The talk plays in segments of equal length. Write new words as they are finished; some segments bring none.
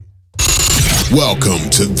Welcome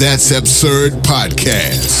to That's Absurd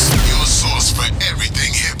Podcast, your source for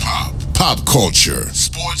everything hip-hop, pop culture,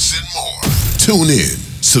 sports, and more. Tune in,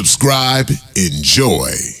 subscribe, enjoy.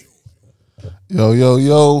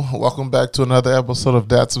 Yo. Welcome back to another episode of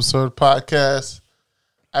That's Absurd Podcast.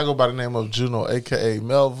 I go by the name of Juno, a.k.a.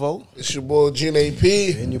 Melvo. It's your boy, Gene AP.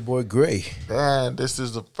 And your boy, Gray. And this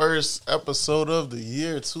is the first episode of the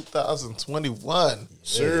year 2021.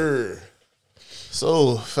 Sir.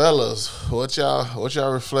 So, fellas, what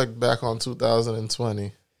y'all reflect back on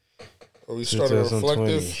 2020? Are we starting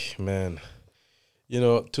reflective? Man. You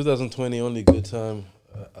know, 2020, only good time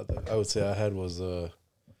I would say I had was, but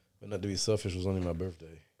not to be selfish, was only my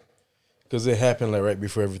birthday. Because it happened like right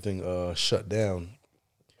before everything shut down.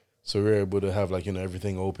 So we were able to have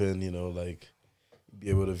everything open, like be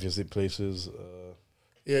able to visit places.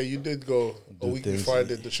 Yeah, you did go a week things. before I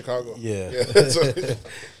did to Chicago. Yeah.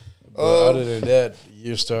 So, other than that,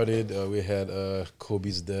 year started. We had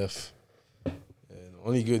Kobe's death, and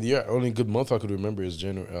only good month I could remember is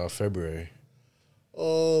February.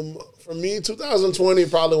 for me, 2020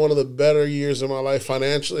 probably one of the better years of my life.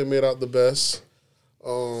 Financially, made out the best.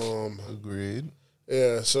 Agreed.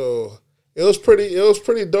 Yeah, so it was pretty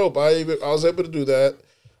dope. I was able to do that.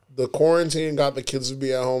 The quarantine got the kids to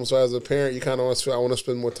be at home, so as a parent, you kind of always feel I want to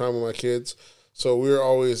spend more time with my kids. So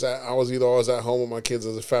I was either always at home with my kids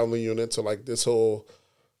as a family unit. So like this whole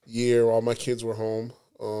year, all my kids were home.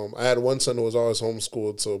 I had one son who was always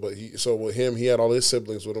homeschooled. So with him, he had all his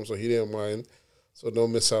siblings with him, so he didn't mind. So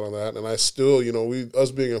don't miss out on that. And I still,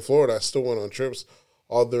 us being in Florida, I still went on trips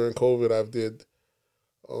all during COVID.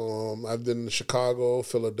 I've been in Chicago,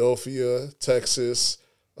 Philadelphia, Texas.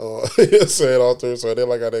 Say it all through. So I didn't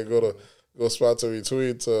like how they go spots in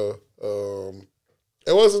between. So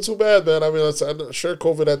it wasn't too bad, man. I mean, I'm sure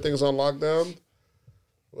COVID had things on lockdown,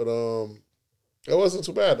 but it wasn't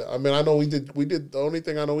too bad. I mean, I know we did. The only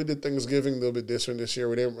thing I know, we did Thanksgiving a little bit different this year.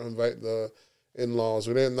 We didn't invite the in-laws.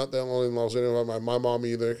 Not the only in-laws. We didn't invite my mom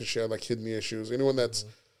either because she had kidney issues. Anyone that's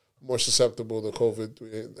more susceptible to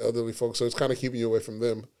COVID, elderly folks. So it's kind of keeping you away from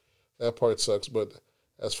them. That part sucks. But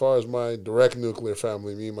as far as my direct nuclear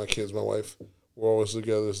family, me, my kids, my wife, we're always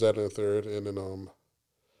together. It's that and the third, and then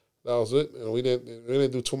that was it. And we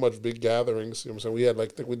didn't do too much big gatherings. You know what I'm saying? We had I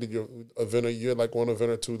think we did your event. You had one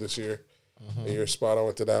event or two this year. In your spot, I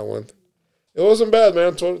went to that one. It wasn't bad,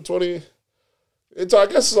 man. 2020. I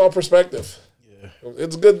guess it's all perspective. Yeah,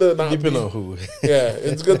 it's good to not depending on who. Yeah,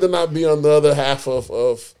 it's good to not be on the other half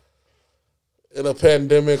of in a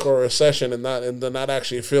pandemic or a recession and to not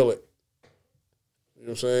actually feel it. You know what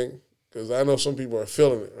I'm saying? Because I know some people are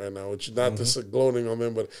feeling it right now, which is not just gloating on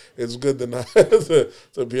them, but it's good to not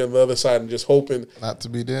to be on the other side and just hoping Not to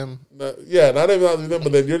be them. not even not to be them,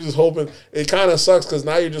 but then you're just hoping. It kind of sucks because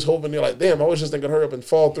now you're just hoping. You're like, damn, I was just thinking hurry up and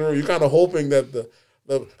fall through. You're kind of hoping that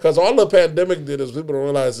because all the pandemic did is people don't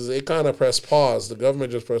realize is it kind of pressed pause. The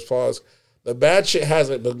government just pressed pause. The bad shit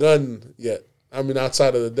hasn't begun yet. I mean,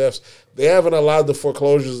 outside of the deaths, they haven't allowed the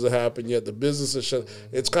foreclosures to happen yet. The businesses shut.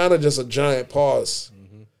 It's kind of just a giant pause.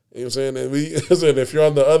 You know what I'm saying? And if you're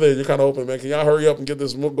on the other, you're kind of hoping, man, can y'all hurry up and get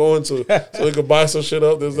this going so we can buy some shit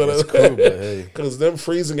up? That's cool, but hey. Because them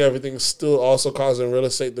freezing everything is still also causing real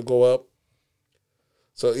estate to go up.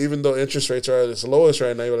 So even though interest rates are at its lowest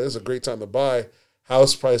right now, it's a great time to buy.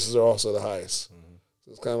 House prices are also the highest.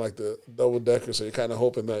 So it's kind of like the double decker. So you're kind of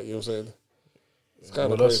hoping that, you know what I'm saying? It's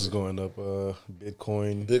kind of what else is going up?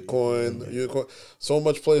 Bitcoin, Bitcoin, so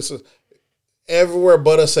much places. Everywhere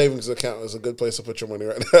but a savings account is a good place to put your money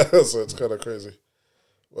right now. So it's kind of crazy.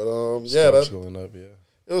 But Stocks going up. Yeah,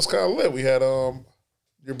 it was kind of lit. We had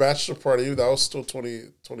your bachelor party. That was still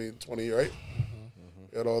 2020, right?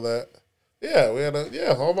 We had all that. Yeah, we had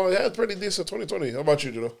a pretty decent 2020. How about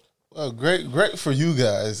you, Juno? Well, great for you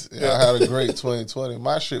guys. Yeah, I had a great 2020.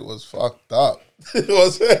 My shit was fucked up.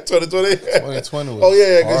 Was it 2020? 2020 was Oh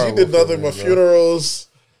yeah, because you did horrible nothing for me, but bro. funerals.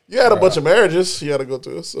 You had a bunch of marriages you had to go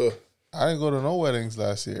to. So I didn't go to no weddings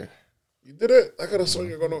last year. you did it. I could have sworn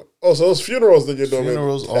you're going to. Oh, so it was funerals that you're doing.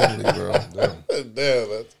 Funerals only, bro. Damn.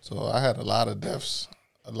 That. So I had a lot of deaths.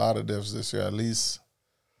 This year. At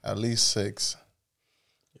least 6.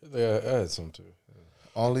 yeah, I had some too.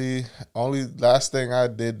 Only last thing I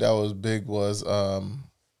did that was big was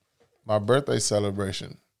my birthday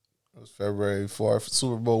celebration. It was February 4th,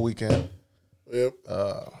 Super Bowl weekend. Yep.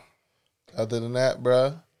 Other than that,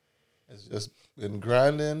 bruh, it's just been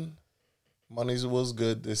grinding. Money was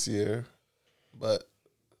good this year, but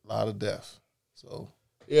a lot of death. So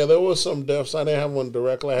Yeah, there was some deaths. I didn't have one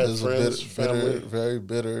directly. I it had was friends, a family. very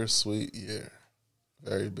bittersweet year.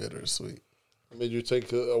 Very bittersweet. Did you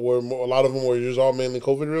take a lot of them were just all mainly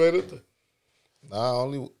COVID related? Nah,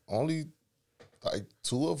 only like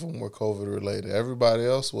 2 of them were COVID related. Everybody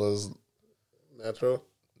else was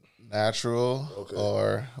natural,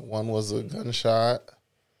 or one was a gunshot.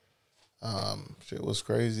 Shit was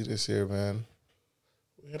crazy this year, man.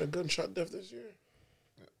 We had a gunshot death this year.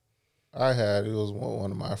 It was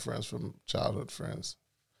one of my friends from childhood friends.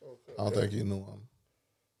 Okay, I don't think you knew him,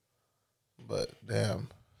 but damn.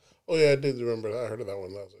 Oh yeah, I did remember that. I heard of that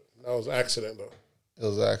one. That was an accident though. It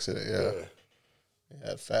was an accident, yeah.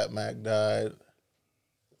 Yeah, Fat Mac died.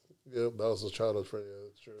 Yep, that was a childhood friend. Yeah,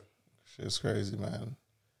 that's true. Shit's crazy, man.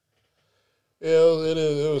 Yeah,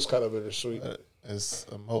 it was kind of bittersweet.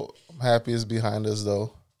 I'm happy it's behind us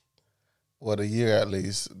though. What, a year at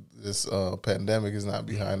least. This pandemic is not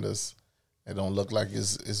behind us. It don't look like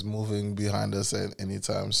it's moving behind us at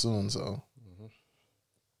anytime soon. So,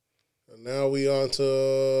 and now we on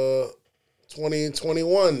to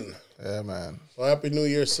 2021. Yeah, man. So happy New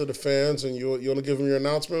Year's to the fans, and you want to give them your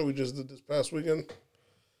announcement? We just did this past weekend.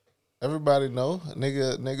 Everybody know,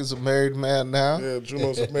 nigga's a married man now. Yeah,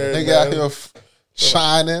 Juno's a married nigga man. out here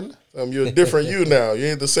shining. You're a different you now. You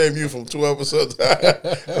ain't the same you from 2 episodes,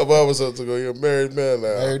 couple episodes ago. You're a married man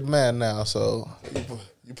now. Married man now, so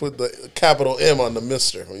you put the capital M on the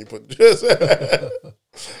Mister when you put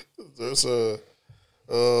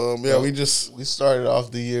we started off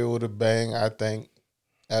the year with a bang. I think,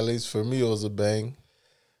 at least for me, it was a bang.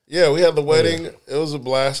 Yeah, we had the wedding. Yeah. It was a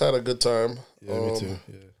blast. I had a good time. Yeah, me too.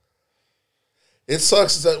 Yeah. It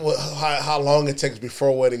sucks that how long it takes before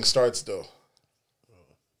a wedding starts, though.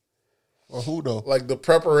 Or who though? Like the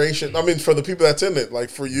preparation. I mean, for the people that's in it. Like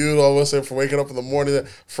for you, all of us, for waking up in the morning.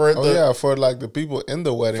 For like the people in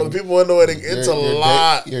the wedding. For the people in the wedding, it's a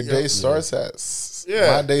lot. Your day starts at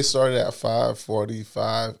my day started at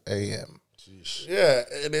 5:45 a.m. Yeah,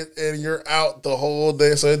 and you're out the whole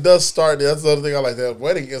day, so it does start. That's the other thing I like. That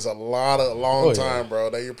wedding is a long time, bro.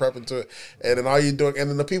 That you're prepping to it, and then all you doing, and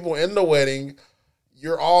then the people in the wedding,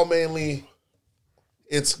 you're all mainly.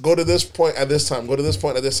 It's go to this point at this time, go to this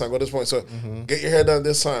point at this time, go to this point. So get your hair done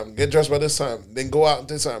this time, get dressed by this time, then go out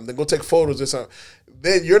this time, then go take photos this time.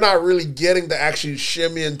 Then you're not really getting to actually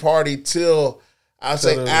shimmy and party till I'd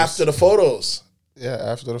say after the photos. Yeah,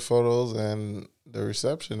 after the photos and the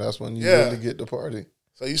reception. That's when you really get the party.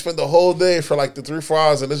 So you spend the whole day for like the 3-4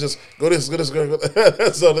 hours, and it's just go this, go this, go.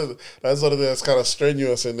 That's something that's kind of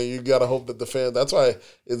strenuous, and then you gotta hope that the fan. That's why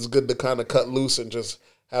it's good to kind of cut loose and just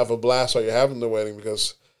have a blast while you're having the wedding,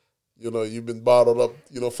 because you've been bottled up,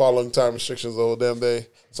 following time restrictions the whole damn day.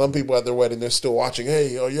 Some people at their wedding, they're still watching.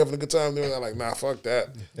 Hey, you having a good time? They're like, nah, fuck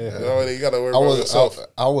that. Yeah. You gotta worry about yourself.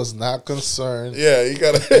 I was not concerned. Yeah, you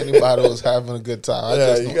gotta. Anybody was having a good time.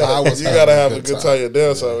 You gotta have a good time. You're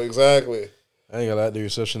there, so exactly. I ain't gonna lie, the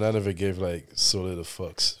reception, I never gave like solid a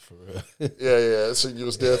fucks for real. Yeah. So you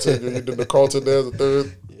was there too. You did the Carlton there, the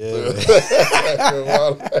third. Yeah.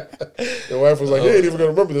 Your wife was like, you ain't even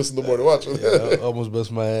gonna remember this in the morning. Watch. I almost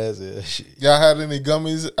bust my ass. Yeah. Y'all had any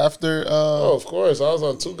gummies after? Of course. I was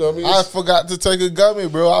on 2 gummies. I forgot to take a gummy,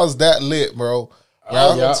 bro. I was that lit, bro.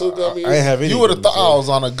 I was on 2 gummies. I ain't have any. You would have thought I was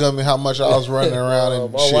on a gummy. How much I was running around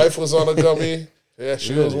and my wife was on a gummy. Yeah,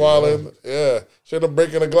 she was wilding. Yeah, she ended up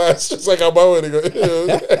breaking a glass just like how my wedding.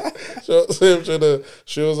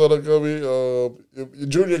 She was on a gummy.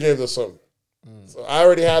 Junior gave us some. So I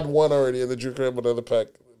already had one already, and the Junior gave another pack.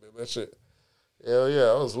 That shit. Hell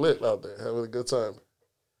yeah, I was lit out there, having a good time.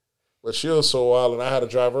 But she was so wild, and I had to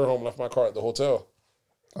drive her home. Left my car at the hotel.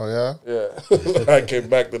 Oh yeah. Yeah, I came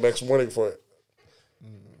back the next morning for it.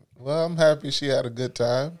 Well, I'm happy she had a good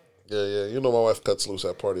time. Yeah. My wife cuts loose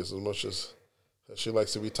at parties as much as. She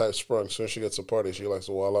likes to be tight sprung. As soon as she gets a party, she likes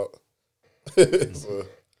to wall out. So,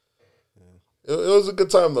 it was a good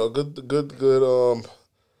time though. Good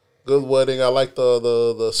wedding. I like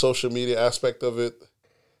the social media aspect of it,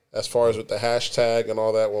 as far as with the hashtag and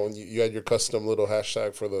all that. When you had your custom little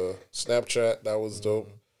hashtag for the Snapchat, that was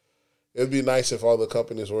dope. It'd be nice if all the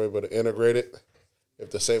companies were able to integrate it.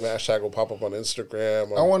 If the same hashtag will pop up on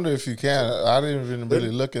Instagram. I wonder if you can. I didn't even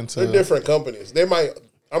really look into. They're different companies. They might.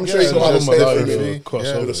 I'm sure you can have a pay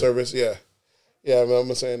for the service. Yeah,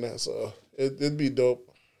 I'm saying that. So it'd be dope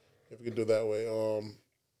if we could do it that way.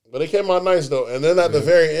 But it came out nice though. And then at the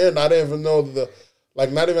very end, I didn't even know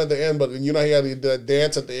not even at the end, but he had the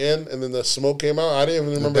dance at the end, and then the smoke came out. I didn't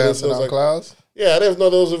even remember dancing on clouds. Yeah, I didn't even know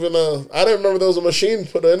there was even I didn't remember there was a machine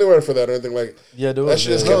put anywhere for that or anything like. Yeah, there was. That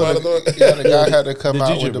shit just came out of the. Yeah, the guy had to come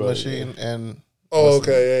out with the machine and. Oh,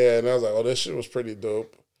 okay, yeah, and I was like, oh, this shit was pretty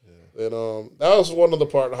dope. And that was one of the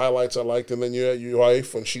highlights I liked. And then you had your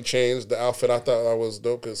wife, when she changed the outfit, I thought that was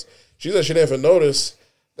dope because she said she didn't even notice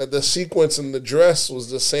that the sequence in the dress was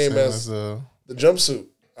the same as the jumpsuit.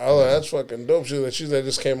 Oh, that's fucking dope. She that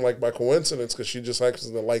just came like by coincidence because she just likes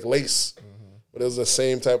the like lace, but it was the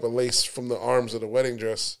same type of lace from the arms of the wedding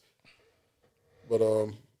dress. But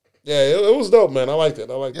yeah, it was dope, man. I liked it.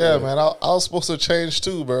 Yeah, man. I was supposed to change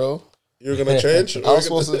too, bro. You were gonna change? I was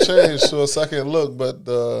supposed to change to a second look, but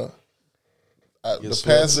the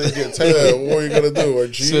pants didn't get taken. Yeah, what were you gonna do? Wear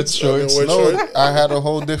jeans, shorts? No, I had a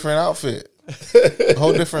whole different outfit, a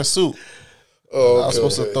whole different suit. Oh, okay, I was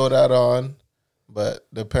supposed to throw that on, but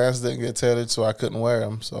the pants didn't get tailored, so I couldn't wear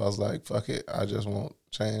them. So I was like, "Fuck it, I just won't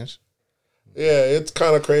change." Yeah, it's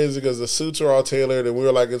kind of crazy because the suits are all tailored, and we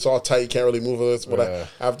were like, it's all tight, you can't really move this. But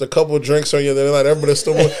after a couple of drinks on you, then like everybody's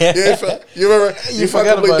still moving. You remember? You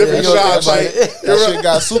forgot fucking about different it. shots. Like, That shit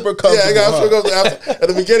got super comfortable. yeah, I got super comfortable. At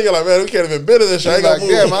the beginning, you're like, man, we can't even bend in this shit. I ain't Like,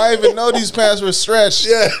 gonna move. damn, I didn't even know these pants were stretched.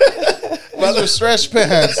 Yeah. These are stretch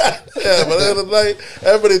pants. Yeah, but at the end of the night,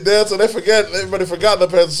 everybody danced, and everybody forgot the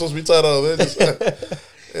pants were supposed to be tied on. They just,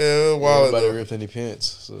 yeah, wild. Nobody ripped any pants.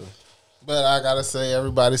 So. But I gotta say,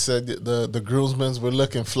 everybody said the groomsmen were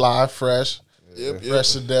looking fly, fresh,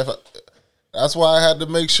 fresh to death. That's why I had to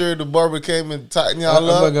make sure the barber came and tightened y'all I'm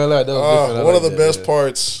not up. gonna lie, that was different. One of the best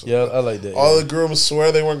parts. Yeah, I like that. All the grooms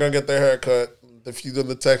swear they weren't gonna get their hair cut. If you did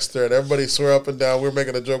the text there, and everybody swear up and down. We're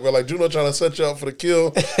making a joke. We're like, Juno trying to set you up for the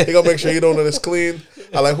kill. He gonna make sure you don't know it's clean.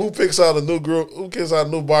 I like who picks out a new group? Who picks out a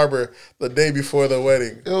new barber the day before the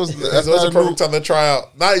wedding? It was a perfect time to try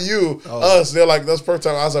out. Not you, us. They're like, that's perfect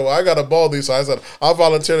time. I was like, well, I got a baldy, so I said I'll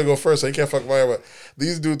volunteer to go first. So you can't fuck my hair. But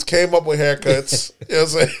these dudes came up with haircuts. You know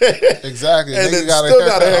what I'm saying? Exactly. And Nigga then got still a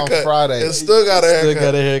got a haircut on haircut. Friday. And still got a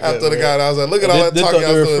haircut. After the guy, I was like, look at all that They talking thought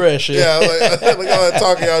they y'all were doing. fresh, Yeah, I was like, look at all that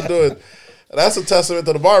talking y'all doing. That's a testament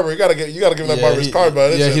to the barber. You gotta give that barber his card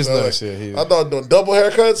back. Yeah, he's nice. I thought doing double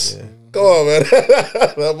haircuts. Yeah. Come on, man.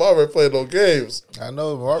 That barber played no games. I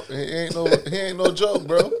know he ain't no joke,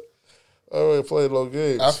 bro. I really played no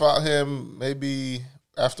games. I found him maybe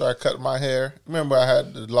after I cut my hair. Remember, I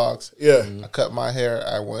had the locks. Yeah, I cut my hair.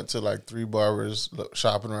 I went to like 3 barbers,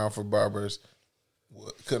 shopping around for barbers.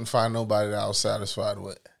 Couldn't find nobody that I was satisfied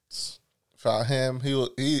with. Found him.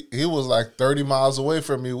 He was like 30 miles away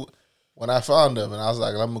from me when I found him, and I was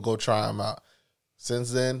like, I'm gonna go try him out.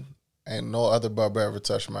 Since then, ain't no other barber ever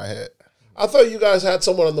touched my head. I thought you guys had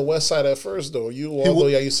someone on the west side at first, though. Although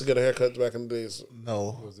I used to get a haircut back in the days.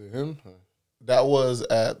 No, Was it him? that was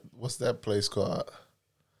at what's that place called?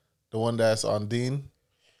 The one that's on Dean.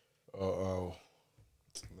 Oh.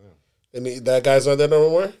 And that guy's not there no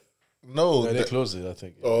more? No, Yeah, they closed it, I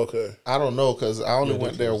think. Oh, okay. I don't know because I only Yeah, they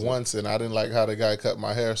went there closed it. once, and I didn't like how the guy cut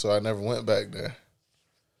my hair, so I never went back there.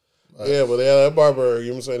 Yeah, but that barber, you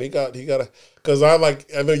know what I'm saying? He got because I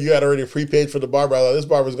know you had already prepaid for the barber. I thought this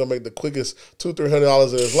barber's gonna make the quickest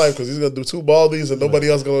 $200-300 in his life because he's gonna do 2 baldies and nobody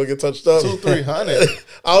else gonna get touched up. 200-300.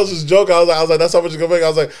 I was just joking. I was like, that's how much you're gonna make. I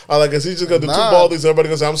was like, is he just gonna do 2 baldies? Everybody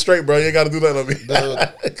gonna say, I'm straight, bro. You ain't gotta do that on me.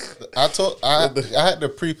 I had to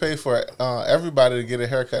prepay for everybody to get a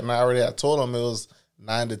haircut, and I told them it was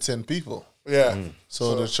 9 to 10 people. Yeah.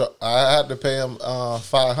 So I had to pay them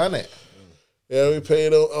 $500. Yeah, we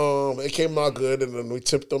paid him. It came out good, and then we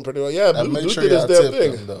tipped them pretty well. Yeah, I dude made sure did his y'all damn tipped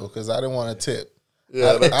thing. them though, because I didn't want to tip.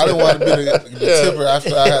 Yeah, I didn't want to be the tipper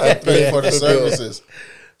after I had to pay for the services.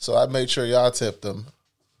 So I made sure y'all tipped them.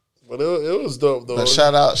 But it was dope though. But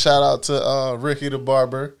shout out to Ricky the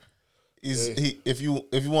barber. If you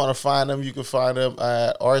want to find him, you can find him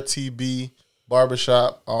at RTB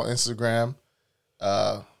Barbershop on Instagram.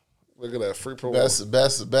 Look at that free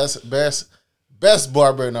promo. Best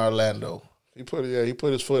barber in Orlando. He put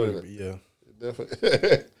his foot in it. Yeah.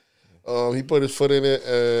 Definitely. He put his foot in it,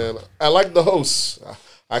 and I like the host.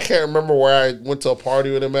 I can't remember where I went to a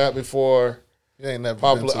party with him at before. You ain't never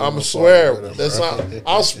Popular. been to I'm no swear party with him, that's bro. not.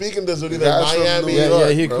 I was speaking to dude either Guys from Miami, New Yeah,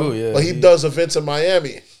 York, he bro. cool, yeah. but he does events in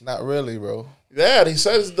Miami. Not really, bro. Yeah, he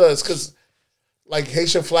says he does because like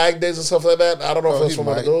Haitian Flag Days and stuff like that. I don't know if it's he from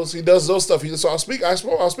one of might. those. He does those stuff. I was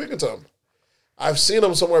speaking to him. I've seen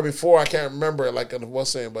him somewhere before. I can't remember like in what's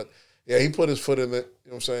saying, but yeah, he put his foot in it.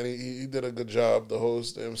 You know what I'm saying? He did a good job, the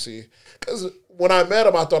host, the MC. Because when I met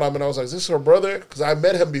him, I was like, is this her brother? Because I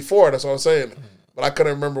met him before. That's what I was saying. But I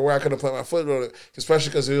couldn't remember where I could have put my foot on it, especially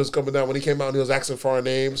because he was coming down. When he came out and he was asking for our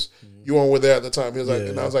names, you weren't there at the time. He was like,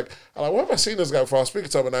 and I was like, where have I seen this guy before? I was speaking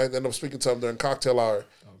to him, and I ended up speaking to him during cocktail hour. Okay.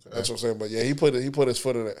 That's what I'm saying. But yeah, he put his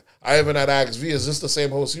foot in it. I even had asked V, is this the same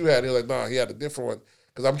host you had? He was like, nah, he had a different one.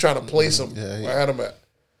 Because I'm trying to place him where I had him at.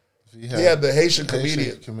 He had the Haitian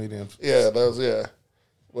comedian. Yeah, that was, yeah.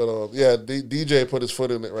 But, yeah, DJ put his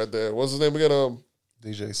foot in it right there. What's his name again?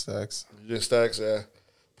 DJ Stacks. DJ Stacks, yeah.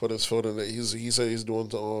 Put his foot in it. He said he's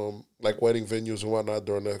doing like wedding venues and whatnot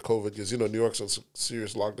during the COVID because New York's on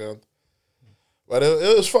serious lockdown. But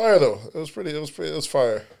it was fire though. It was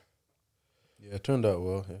fire. Yeah, it turned out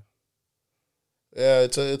well. Yeah. Yeah,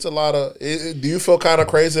 it's a lot of. Do you feel kind of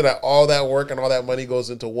crazy that all that work and all that money goes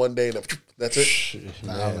into one day and that's it?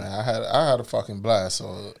 Nah, man, I had a fucking blast.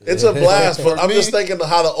 So It's a blast, but For I'm me- just thinking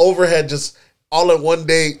how the overhead just all in one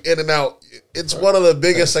day in and out. It's one of the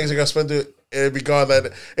biggest things you're gonna spend it and be gone.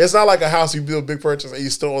 That it's not like a house you do a big purchase and you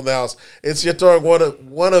still own the house. It's you're throwing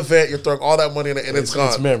one event, you're throwing all that money in it and it's gone.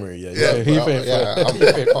 It's memory. Yeah, Yeah, He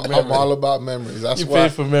paid for I'm all about memories. That's You why.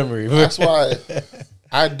 paid for memory. That's why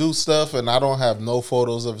I do stuff and I don't have no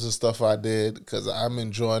photos of the stuff I did because I'm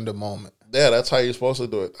enjoying the moment. Yeah, that's how you're supposed to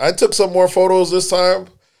do it. I took some more photos this time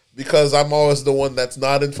because I'm always the one that's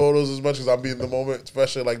not in photos as much as I'm being in the moment,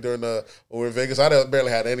 especially like during when we were in Vegas. I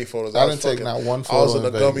barely had any photos. I was didn't take not one I was photo in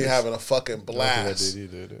the in gummy Vegas. having a fucking I don't blast. think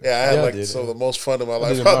I did either. Yeah, I had did, some of the most fun of my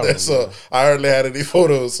life did in out my there. room, So yeah. I hardly had any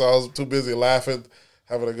photos, so I was too busy laughing,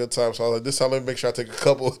 having a good time. So I was like, this time let me make sure I take a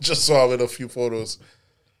couple just so I'm in a few photos.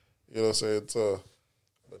 You know what I'm saying? So,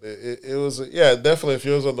 but it was definitely if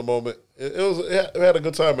you was in the moment, we had a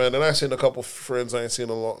good time, man. And I seen a couple friends I ain't seen in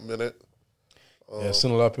a long minute. Yeah, I've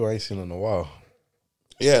seen a lot of people I ain't seen in a while.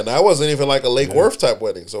 Yeah, and that wasn't even like a Lake Worth type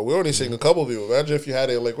wedding. So we only seen a couple people. Imagine if you had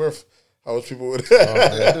it in Lake Worth. How much people would? It would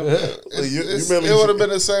have been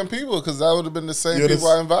the same people because that would have been the same Yeah, people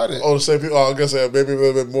I invited. Oh, the same people. Oh, I guess maybe a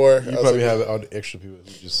little bit more. You probably have all the extra people who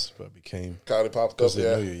just probably came kind of popped up. because they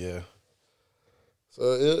Yeah. know you. Yeah. So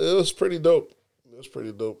it was pretty dope. It was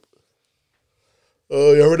pretty dope.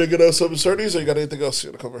 You already get us some absurdities, or you got anything else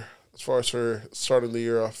you got to cover as far as for starting the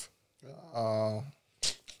year off?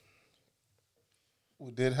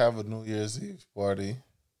 We did have a New Year's Eve party.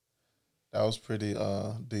 That was pretty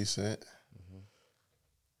decent.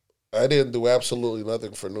 I didn't do absolutely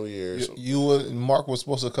nothing for New Year's. You and Mark was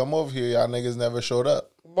supposed to come over here. Y'all niggas never showed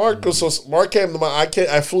up. Mark came to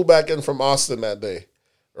I flew back in from Austin that day,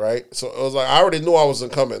 right? So it was like I already knew I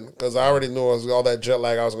wasn't coming because I already knew I was all that jet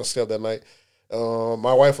lag. I was gonna stay up that night.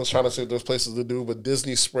 My wife was trying to see if there's places to do, but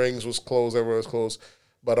Disney Springs was closed. Everywhere was closed.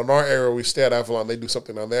 But in our area, we stay at Avalon. They do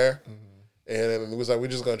something down there. And then it was like, we're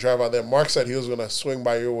just going to drive out there. Mark said he was going to swing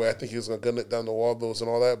by your way. I think he was going to gun it down the Waldos and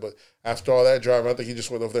all that. But after all that driving, I think he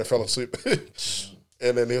just went over there and fell asleep.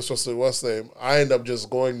 And then he was supposed to, what's the name? I ended up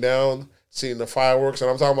just going down, seeing the fireworks.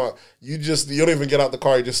 And I'm talking about, you don't even get out the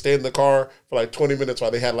car. You just stay in the car for like 20 minutes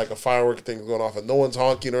while they had like a firework thing going off. And no one's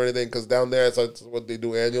honking or anything because down there, it's like what they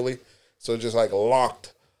do annually. So it's just like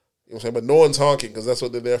locked. You know what I'm saying? But no one's honking because that's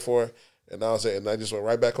what they're there for. And I was saying, and I just went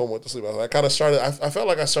right back home, went to sleep. I kind of started. I felt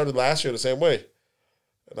like I started last year the same way.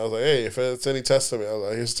 And I was like, hey, if it's any testament, I was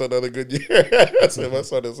like, here's to another good year. I said, my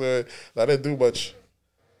son is I didn't do much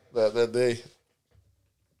that day,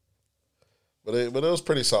 but it was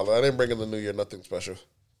pretty solid. I didn't bring in the new year nothing special.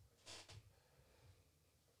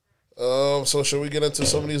 So should we get into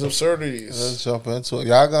some of these absurdities? Let's jump into it.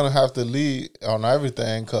 Y'all gonna have to lead on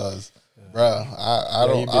everything because, bruh, I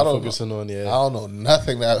don't focusing on I don't know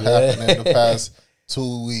nothing that happened in the past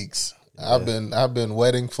 2 weeks. Yeah. I've been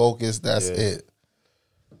wedding focused. That's it.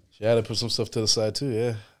 She had to put some stuff to the side too.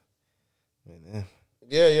 Yeah.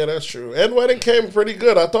 Yeah, that's true. And wedding came pretty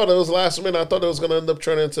good. I thought it was last minute. I thought it was gonna end up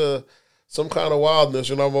turning into some kind of wildness.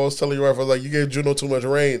 You know, I'm always telling you, right? I was like, you gave Juno too much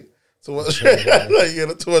rain. Too much, you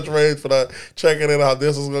get too much rain for that. Checking in how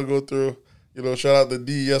this is gonna go through. You know, shout out to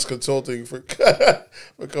DES Consulting for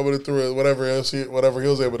coming through whatever he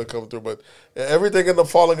was able to come through. But everything ended up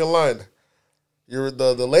falling in line.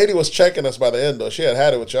 The lady was checking us by the end though. She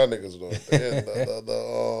had it with y'all niggas though. At the end,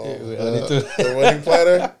 the wedding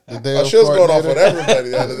planner. She was going off on everybody.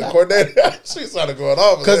 The coordinator, she started going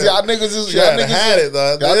off because y'all niggas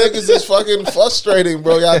is fucking frustrating,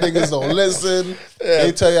 bro. Y'all niggas don't listen. Yeah.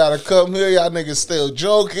 They tell y'all to come here. Y'all niggas still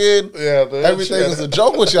joking. Yeah, everything is a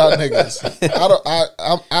joke with y'all niggas.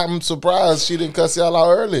 I'm surprised she didn't cuss y'all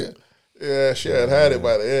out earlier. Yeah, she had it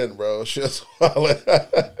by the end, bro. She was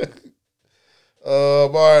all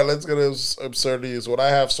right, let's get into absurdities. What I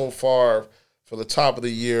have so far for the top of the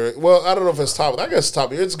year. Well, I don't know if it's top. I guess top of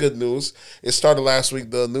the year. It's good news. It started last week.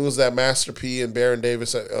 The news that Master P and Baron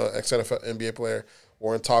Davis, ex-NFL NBA player,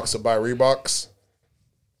 were in talks to buy Reeboks.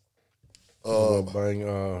 Buying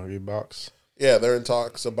Reeboks. Yeah, they're in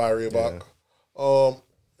talks to buy Reebok. Yeah.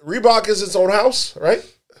 Reebok is its own house, right?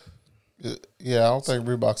 Yeah, I don't think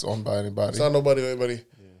Reebok's owned by anybody. It's not anybody.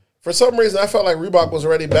 For some reason, I felt like Reebok was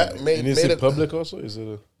already back. And is it public also? Is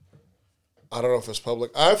it I don't know if it's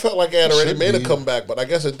public. I felt like it had already made a comeback, but I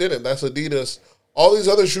guess it didn't. That's Adidas. All these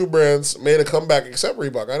other shoe brands made a comeback except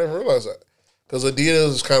Reebok. I didn't realize that. Because Adidas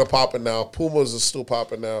is kind of popping now. Puma's is still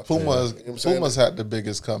popping now. Puma's had the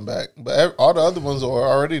biggest comeback. But all the other ones are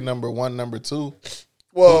already number one, number two.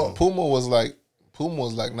 Well, Puma was like Puma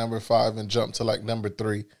was like number 5 and jumped to like number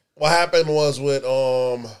 3. What happened was with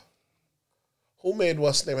who made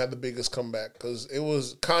what's name had the biggest comeback? Because it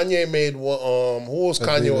was Kanye made one. Who was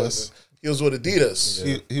Kanye with? He was with Adidas.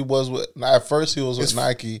 Yeah. He was with at first he was with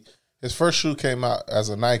Nike. His first shoe came out as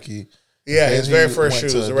a Nike. Yeah, his very first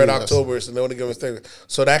shoe was the Red Octobers, and they only give him thing.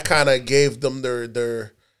 So that kind of gave them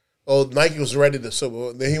their. Oh, Nike was ready to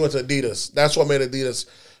so then he went to Adidas. That's what made Adidas.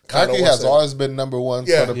 Nike has always been number 1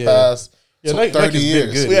 for the past. Yeah, 30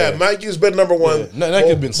 years. Good, Nike's been number 1. Yeah,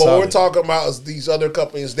 Nike's been solid. But what we're talking about is these other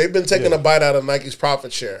companies. They've been taking a bite out of Nike's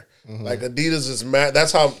profit share. Mm-hmm. Like Adidas is mad.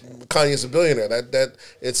 That's how Kanye's a billionaire. That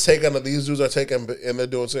it's taken. These dudes are taking and they're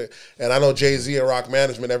doing it. And I know Jay-Z and Rock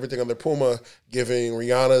Management, everything under Puma, giving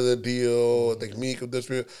Rihanna the deal, the Meek of this.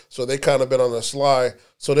 So they kind of been on the sly.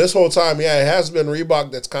 So this whole time, it has been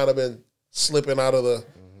Reebok that's kind of been slipping out of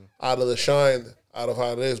the shine, out of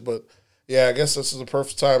how it is. But yeah, I guess this is the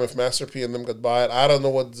perfect time if Master P and them could buy it. I don't know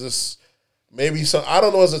what this. Maybe some. I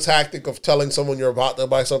don't know as a tactic of telling someone you're about to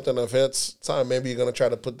buy something if it's time. Maybe you're gonna try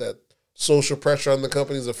to put that social pressure on the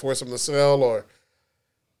companies to force them to sell. Or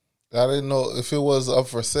I didn't know if it was up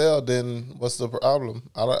for sale. Then what's the problem?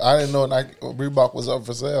 I didn't know Reebok was up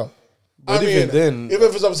for sale. But even then, even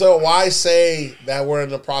if it's up for sale, why say that we're in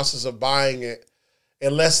the process of buying it?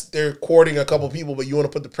 Unless they're courting a couple people, but you want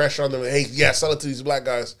to put the pressure on them. Hey, yeah, sell it to these black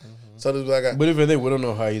guys. Sell it to these black guys. But even then, we don't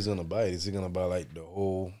know how he's gonna buy it. Is he gonna buy like the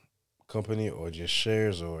whole company or just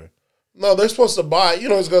shares or? No, they're supposed to buy.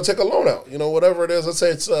 He's going to take a loan out. Whatever it is. Let's say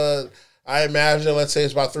it's. I imagine. Let's say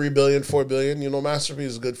it's about $3 billion, $4 billion. Master P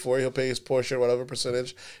is good for it. He'll pay his portion, whatever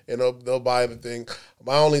percentage, and they'll buy the thing.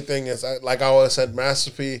 My only thing is, like I always said,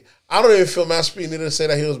 Master P. I don't even feel Master P needed to say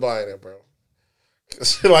that he was buying it, bro.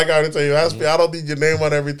 Like I already tell you, Master P. I don't need your name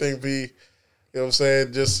on everything, P. You know what I'm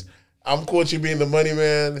saying? Just. I'm cool with you being the money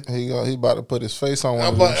man. He about to put his face on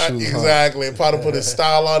one of those shoes. Exactly. Huh? Probably put his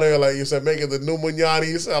style on there. Like you said, make it the new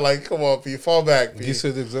Munyanis. I'm like, come on, P. Fall back, P. He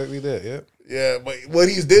said exactly that, yeah. Yeah, but what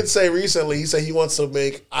he did say recently, he said he wants to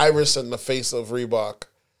make Iverson the face of Reebok.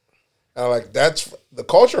 And I'm like, that's the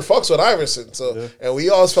culture fucks with Iverson. So and we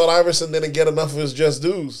always felt Iverson didn't get enough of his just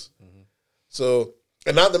dues. Mm-hmm. So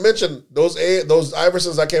and not to mention those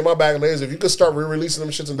Iversons that came out back in the days, if you could start re-releasing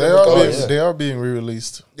them shits in different colors. They are being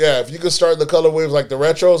re-released. Yeah, if you could start the color waves like the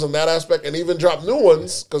retros and that aspect and even drop new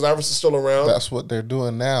ones, because Iverson's still around. That's what they're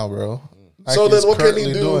doing now, bro. So then what can he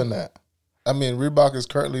do? Doing that. I mean, Reebok is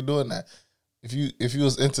currently doing that. If you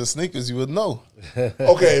was into sneakers, you would know.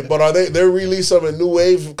 Okay, but are they're releasing them in new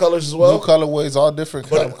wave colors as well? New colorways, all different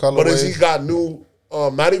colorways. But has he got new?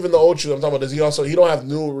 Not even the old shoes. I'm talking about. Does he also? He don't have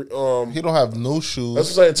new. He don't have new shoes.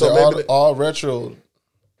 That's what I'm saying. So they're maybe all retro.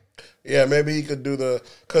 Yeah, maybe he could do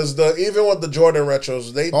because even with the Jordan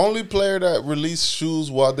retros, the only player that released shoes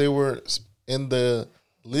while they were in the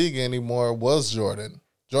league anymore was Jordan.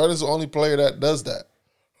 Jordan's the only player that does that.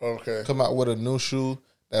 Okay, come out with a new shoe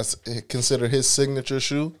that's considered his signature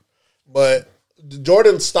shoe. But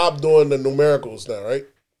Jordan stopped doing the numericals now, right?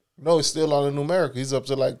 No, he's still on the numerical. He's up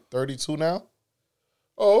to like 32 now.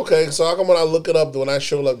 Oh, okay. So how come when I look it up, when I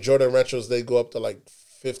show up Jordan retros, they go up to like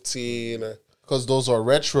 15 or? Because those are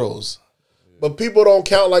retros. But people don't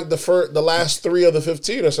count like the last 3 of the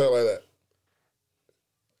 15 or something like that.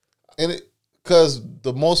 And because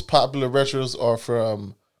the most popular retros are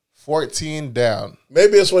from 14 down.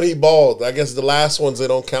 Maybe it's when he balled. I guess the last ones they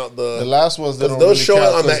don't count the last ones they don't those really show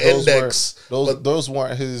count it on the index. Those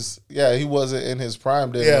weren't his. Yeah, he wasn't in his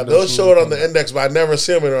prime. Yeah, those show it on the index, but I never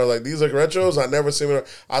see them. And I was like, these are retros. I never see them.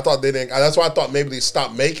 I thought they didn't. That's why I thought maybe they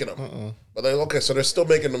stopped making them. Mm-mm. But okay, so they're still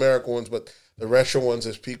making numerical ones, but the retro ones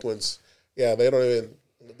is peak ones. Yeah, they don't even.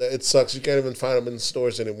 It sucks. You can't even find them in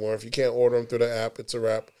stores anymore. If you can't order them through the app, it's a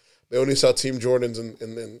wrap. They only sell Team Jordans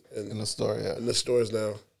in the store. Yeah, in the stores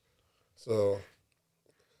now. So,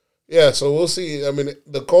 yeah, so we'll see. I mean,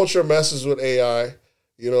 the culture messes with AI.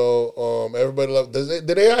 Everybody loves.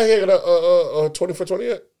 Did AI get a 20 for 20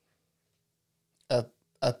 yet?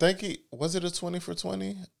 I think was it a 20 for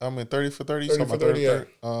 20? I mean, 30 for 30. 30 for 30. Yeah.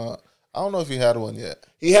 I don't know if he had one yet.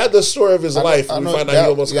 He had the story of his life. We find out he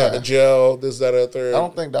almost got the jail. This, that, and the third. I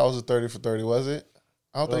don't think that was a 30 for 30. Was it?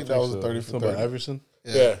 I don't think that was a 30 for 30. About Iverson?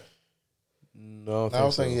 Yeah. No, I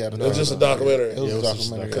don't think he had. It was just a documentary. It was a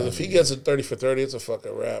documentary. Because if he gets a 30 for 30, it's a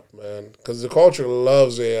fucking wrap, man. Because the culture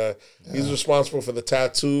loves AI. Yeah. He's responsible for the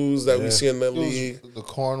tattoos that we see in the league. The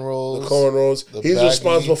cornrows. He's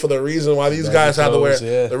responsible for the reason why these guys have to wear.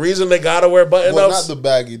 Yeah. The reason they got to wear button-ups. Well, not the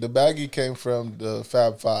baggy. The baggy came from the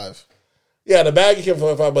Fab Five. Yeah, the baggy came from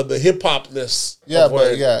Fab Five, but the hip-hopness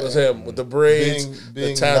was him with the braids,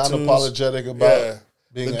 being the tattoos. non-apologetic about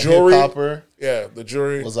being the a jury, hip hopper the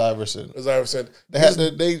jury was Iverson. They They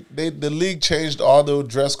had the league changed all the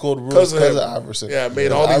dress code rules because of Iverson. Yeah,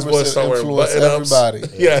 made all these boys start wearing influenced button-ups.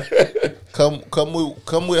 everybody. Yeah.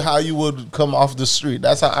 Come with how you would come off the street.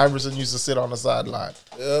 That's how Iverson used to sit on the sideline.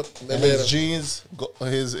 Yep. They And made his jeans,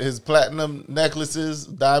 his platinum necklaces,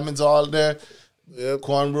 diamonds all there. Yep.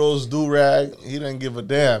 Cornrows, do-rag. He didn't give a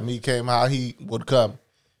damn. He came how he would come.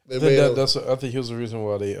 They I made think I think he was the reason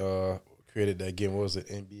why they created that game. What was it?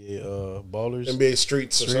 NBA Ballers? NBA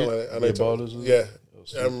Streets or something like that. NBA Ballers, was it?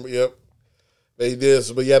 Yeah. Yep. They did.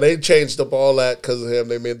 But yeah, they changed up all that because of him.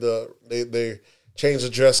 They made they changed the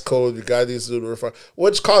dress code. You guys used to do the refine,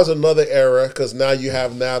 which caused another era because now you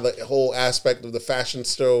have the whole aspect of the fashion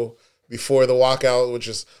show before the walkout, which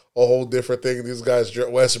is a whole different thing. These guys,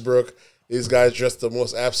 Westbrook, these guys dress the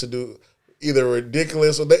most absolute, either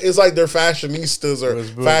ridiculous or it's like they're fashionistas or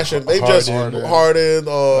Westbrook, fashion. They just Harden,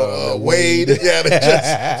 Wade. Yeah, they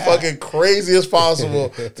just fucking crazy as possible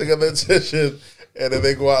to get the attention, and then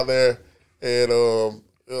they go out there and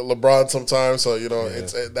LeBron sometimes. So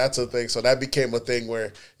that's a thing. So that became a thing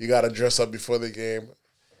where you got to dress up before the game.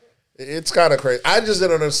 It's kind of crazy. I just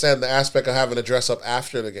didn't understand the aspect of having to dress up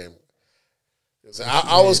after the game.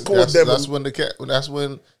 I was cool with them. That's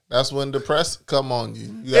when the press come on you.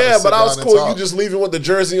 But I was cool. You just leaving with the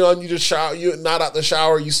jersey on. You just shower. You not out the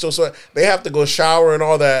shower. You still sweat. They have to go shower and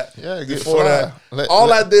all that. Yeah, before that.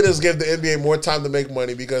 All I did is give the NBA more time to make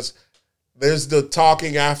money because there's the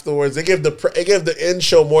talking afterwards. They give the end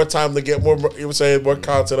show more time to get more. You were saying more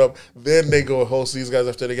content up. Then they go host these guys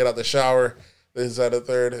after they get out the shower. This and the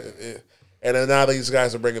third. And then now these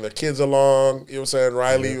guys are bringing their kids along. You know what I'm saying?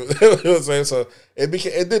 Riley. You know what I'm saying? So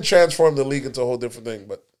it did transform the league into a whole different thing.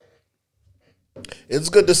 But it's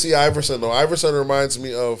good to see Iverson, though. Iverson reminds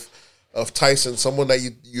me of Tyson, someone that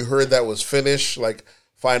you heard that was finished, like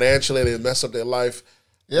financially, they messed up their life.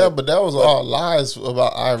 Yeah, but that was all lies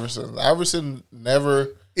about Iverson. Iverson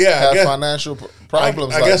never had financial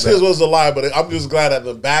problems. I guess his was a lie, but I'm just glad at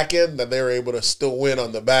the back end that they were able to still win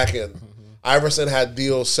on the back end. Mm-hmm. Iverson had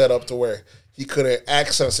deals set up to where he couldn't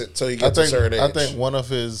access it till he gets to a certain age. I think one of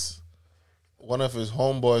his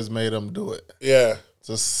homeboys made him do it. Yeah.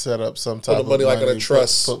 To set up some type of money like in a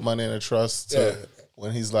trust. Put money in a trust.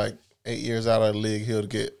 When he's like 8 years out of the league, he'll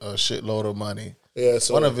get a shitload of money. Yeah.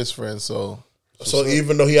 So one of his friends. So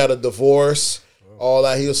even though he had a divorce, all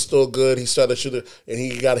that, he was still good. He started shooting, and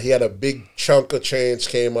he had a big chunk of change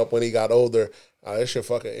came up when he got older. That shit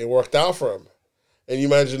it worked out for him. And you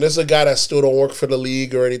imagine this is a guy that still don't work for the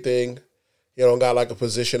league or anything. He don't got like a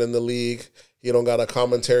position in the league. He don't got a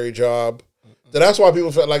commentary job. So that's why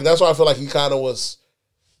people feel like I feel like he was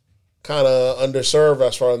underserved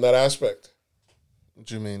as far as that aspect. What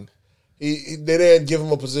you mean? They didn't give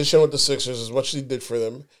him a position with the Sixers as much as he did for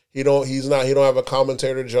them. He don't have a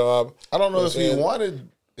commentator job. I don't know if he wanted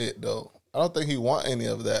it though. I don't think he want any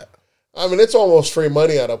of that. I mean, it's almost free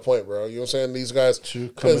money at a point, bro. You know what I'm saying? These guys. True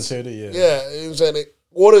commentator, yeah. Yeah, you know what I'm saying?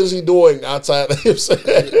 What is he doing outside? You know what I'm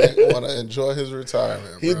saying? He want to enjoy his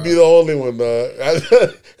retirement. He'd be the only one,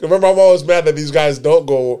 remember, I'm always mad that these guys don't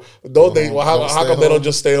go. Don't they? Well, how come they don't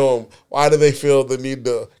just stay home? Why do they feel the need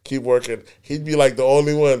to keep working? He'd be like the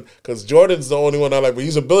only one, because Jordan's the only one I like, but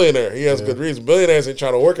he's a billionaire. He has good reason. Billionaires ain't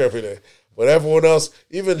trying to work every day. But everyone else,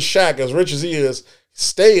 even Shaq, as rich as he is,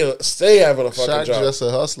 stay having a fucking Shaq job. Just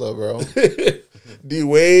a hustler, bro. D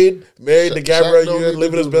Wade married to Gabrielle Union,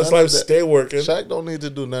 living his best life, stay working. Shaq don't need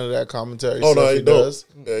to do none of that commentary. Oh stuff no, he does.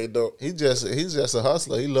 Yeah, he don't. He's just a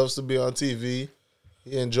hustler. He loves to be on TV.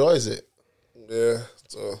 He enjoys it. Yeah.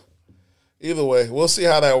 So either way, we'll see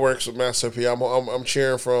how that works with Master P. I'm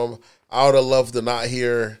cheering from. I would have loved to not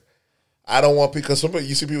hear. I don't want because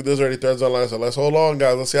you see people. There's already threads online. So let's hold on,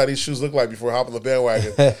 guys. Let's see how these shoes look like before hopping the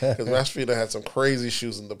bandwagon. Because Master P had some crazy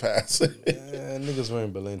shoes in the past. Niggas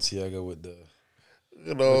wearing Balenciaga with the.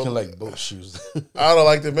 Looking like boat shoes. I don't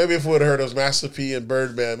like that. Maybe if we would have heard it was Master P and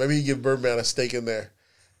Birdman, maybe he'd give Birdman a stake in there.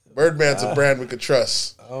 Birdman's a brand we could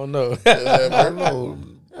trust. I don't know. I don't know.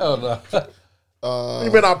 Hell no. He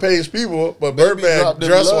may not pay his people, but Birdman,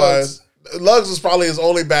 dress-wise, Lugs is probably his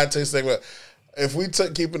only bad taste thing. But if we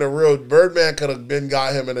took keeping it real, Birdman could have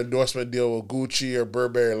got him an endorsement deal with Gucci or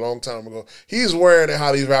Burberry a long time ago. He's wearing it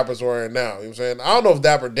how these rappers are wearing now. You know what I'm saying? I don't know if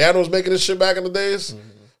Dapper Dan was making this shit back in the days. Mm-hmm.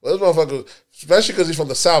 But this motherfucker, especially because he's from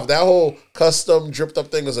the South, that whole custom dripped up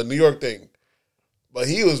thing is a New York thing. But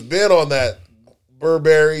he was been on that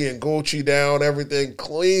Burberry and Gucci down, everything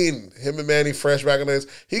clean. Him and Manny Fresh back in the days.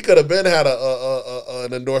 He could have been had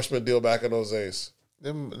an endorsement deal back in those days.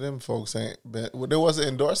 them folks ain't been. Well, there wasn't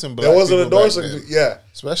endorsing black There wasn't people back endorsing. then, Yeah,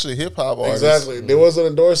 especially hip hop artists. exactly. There wasn't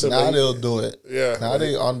endorsing. Now but they'll do it. Yeah. Now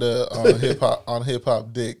they on the hip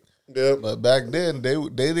hop dick. Yep. But back then they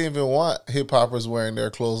didn't even want hip hoppers wearing their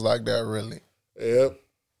clothes like that. Really. Yep.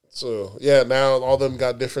 So yeah, now all of them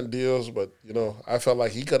got different deals, but I felt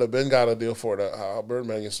like he could have been got a deal for the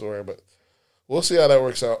Birdman story, but we'll see how that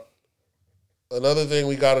works out. Another thing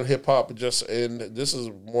we got in hip hop, and this is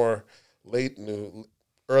more late news,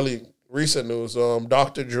 recent news.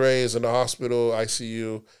 Dr. Dre is in the hospital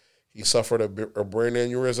ICU. He suffered a brain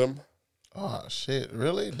aneurysm. Oh shit!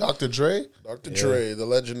 Really, Dr. Dre? Dr. Dre, the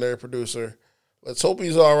legendary producer. Let's hope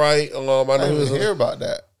he's all right. I know I he didn't was hear about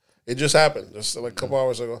that. It just happened, just like a couple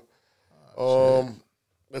hours ago.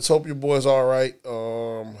 Let's hope your boy's all right. He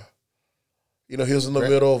was in the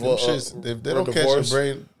middle of if they don't divorce.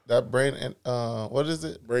 catch what is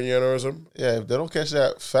it? Brain aneurysm. Yeah, if they don't catch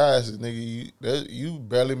that fast, nigga, you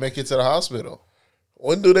barely make it to the hospital.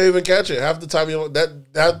 When do they even catch it? Half the time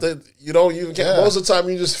you don't even catch. Yeah. Most of the time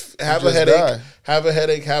you just have a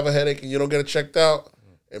headache, and you don't get it checked out,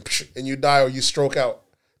 and you die or you stroke out.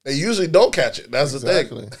 They usually don't catch it. That's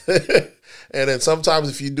Exactly. the thing. And then sometimes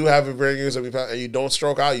if you do have a brain aneurysm and you don't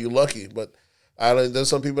stroke out, you're lucky. But there's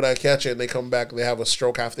some people that catch it and they come back and they have a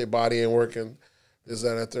stroke, half their body ain't working. Is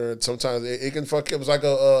that at third? Sometimes it can fuck. It was like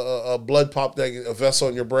a blood pop, a vessel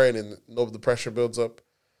in your brain, and the pressure builds up.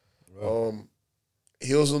 Wow.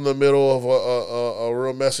 He was in the middle of a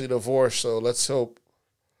real messy divorce, so let's hope.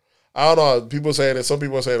 I don't know. People saying it. Some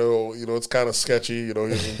people are saying, "Oh, it's kind of sketchy." He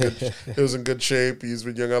was in good shape. He's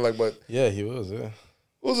been young. But yeah, he was. Yeah.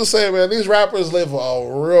 Who's to say, man? These rappers live a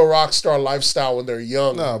real rock star lifestyle when they're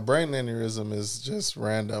young. No, brain aneurysm is just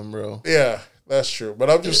random, bro. Yeah, that's true. But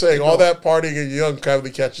I'm just saying, all that partying and young kind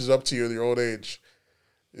of catches up to you in your old age.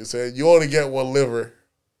 You're saying you only get one liver,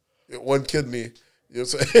 one kidney. You know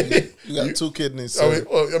what I'm saying? You got two kidneys. So.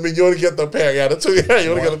 I mean, you only get the pair. Yeah, the two. Yeah,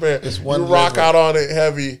 you only get the pair. It's one. You rock out on it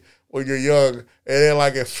heavy when you're young, and then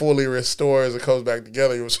like it fully restores and comes back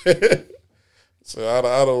together. You know what I'm saying? So I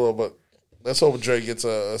don't know, but let's hope Drake gets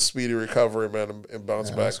a speedy recovery, man, and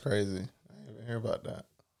bounce back. That's crazy. I didn't even hear about that.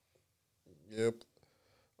 Yep.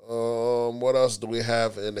 What else do we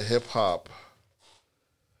have in the hip hop?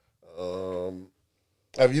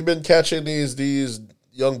 Have you been catching these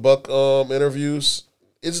Young Buck interviews?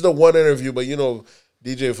 It's the one interview, but DJ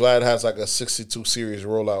Vlad has like a 62 series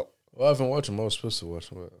rollout. Well, I haven't watched them. I was supposed to watch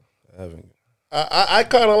them, but I haven't. I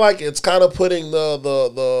kind of like it. It's kind of putting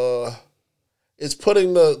the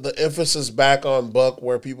emphasis back on Buck,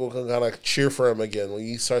 where people can kind of cheer for him again when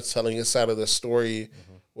he starts telling his side of the story,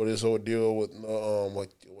 with his whole deal with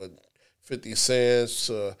 50 Cent,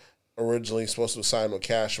 originally supposed to sign with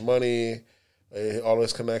Cash Money. All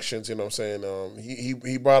his connections, you know what I'm saying?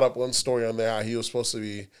 He brought up one story on there how he was supposed to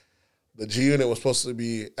be, the G Unit was supposed to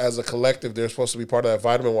be, as a collective, they're supposed to be part of that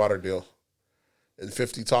vitamin water deal. And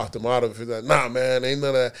 50 talked him out of it. He's like, nah, man, ain't none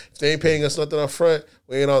of that. If they ain't paying us nothing up front,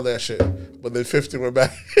 we ain't on that shit. But then 50 went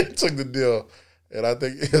back and took the deal. And I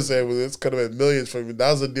think it's could have been millions for me.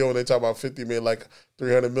 That was the deal when they talk about 50 made like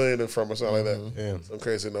 $300 million from or something like that. Yeah. Some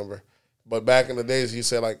crazy number. But back in the days, he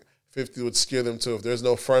said like, 50 would scare them too. If there's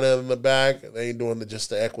no front end in the back, they ain't doing just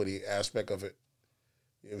the equity aspect of it.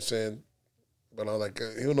 You know what I'm saying? But I'm like,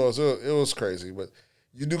 who knows? It was crazy. But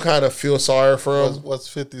you do kind of feel sorry for him. What's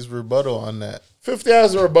 50's rebuttal on that? 50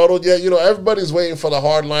 has a rebuttal. Yeah, everybody's waiting for the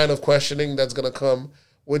hard line of questioning that's going to come,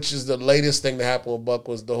 which is the latest thing that happened with Buck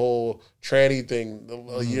was the whole tranny thing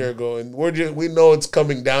a year ago. And we know it's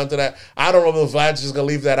coming down to that. I don't know if Vlad's just going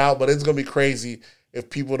to leave that out, but it's going to be crazy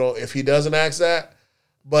if he doesn't ask that.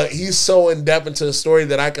 But he's so in-depth into the story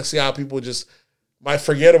that I can see how people just might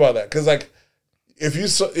forget about that. Because, like, if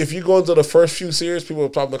you go into the first few series, people are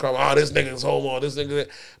probably crying, oh, this nigga's homo, this nigga.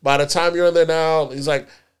 By the time you're in there now, he's like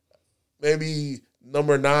maybe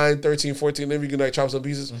number 9, 13, 14, then you can like chop some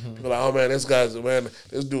pieces. People are like, oh, man,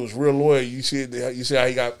 this dude's real loyal. You see how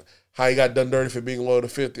he got done dirty for being loyal to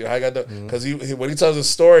 50. How he got done. Because when he tells his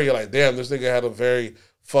story, you're like, damn, this nigga had a very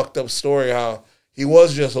fucked up story, how he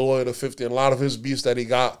was just loyal to 50, and a lot of his beefs that he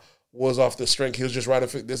got was off the strength. He was just right.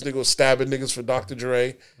 This nigga was stabbing niggas for Dr. Dre.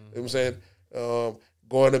 You know what I'm saying?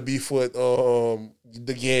 Going to beef with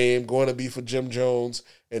The Game, going to beef with Jim Jones.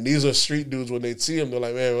 And these are street dudes. When they see him, they're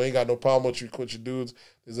like, man, we ain't got no problem with your dudes.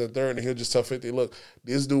 There's a third, and he'll just tell 50, look,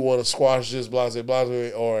 this dude want to squash this, blase,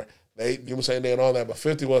 or they, you know what I'm saying, they ain't on that. But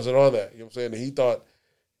 50 wasn't on that. You know what I'm saying? And he thought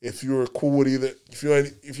if you were cool with either, if you know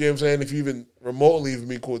what I'm saying, if you even remotely even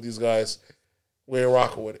be cool with these guys, we ain't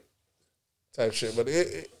rocking with it, type shit. But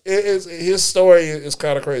it is, his story is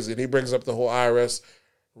kind of crazy. And he brings up the whole IRS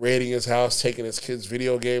raiding his house, taking his kids'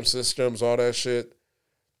 video game systems, all that shit.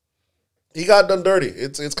 he got done dirty.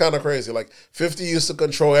 It's kind of crazy. Like 50 used to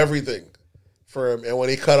control everything for him, and when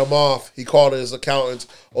he cut him off, he called his accountants.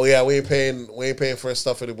 Oh yeah, we ain't paying for his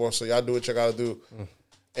stuff anymore. So y'all do what you gotta do.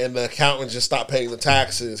 And the accountant just stopped paying the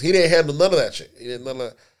taxes. He didn't handle none of that shit. He didn't none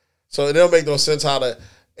of that. So it don't make no sense how to.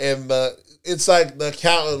 And it's like the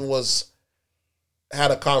accountant had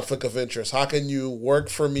a conflict of interest. How can you work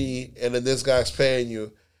for me and then this guy's paying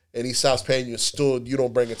you, and he stops paying you? Still, you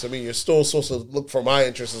don't bring it to me. You're still supposed to look for my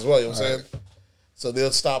interest as well. You know what I'm saying? So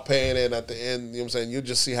they'll stop paying, and at the end, you know what I'm saying, you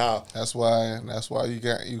just see how. That's why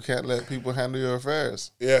you can't let people handle your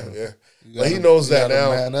affairs. Yeah. But he knows that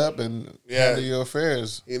now. Man up and handle your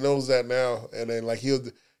affairs. He knows that now, and then like he'll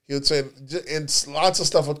say, and lots of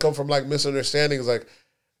stuff would come from like misunderstandings. Like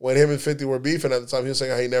when him and 50 were beefing at the time, he was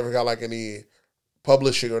saying how he never got like any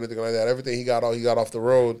publishing or anything like that. Everything he got off the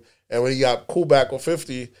road, and when he got cool back with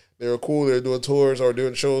 50, they were cool. They were doing tours or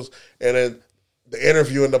doing shows, and then the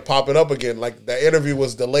interview ended up popping up again. Like, the interview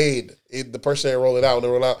was delayed. The person didn't roll it out, and they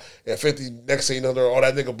rolled out. And 50, next thing you know,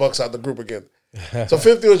 that nigga bucks out the group again. So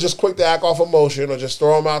 50 was just quick to act off emotion or just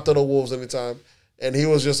throw him out to the wolves anytime. And he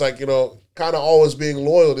was just like, you know, kind of always being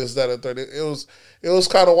loyal, this, that, and third. It was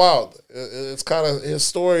kind of wild. It's kind of, his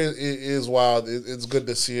story is wild. It's good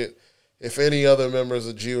to see it. If any other members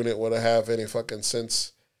of G-Unit would have any fucking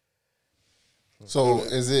sense. So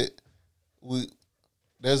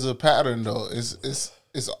there's a pattern though.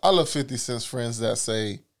 It's all of 50 Cent's friends that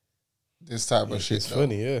say this type of shit. It's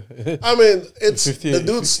funny, yeah. I mean, it's 50, the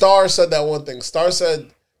dude Star said that one thing. Star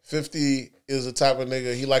said 50 is the type of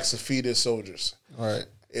nigga he likes to feed his soldiers. Right.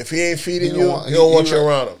 If he ain't feeding you, he don't want you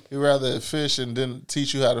around him. He rather fish and then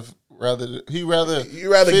teach you how to he rather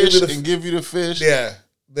fish give you the fish. Yeah.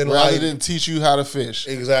 Rather than teach you how to fish.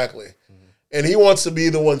 Exactly. And he wants to be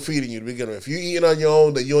the one feeding you to begin with. If you eating on your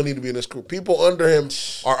own, then you don't need to be in this group. People under him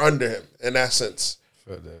are under him in that sense.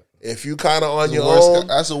 If you kind of on your own.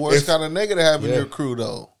 That's the worst kind of nigga to have in your crew,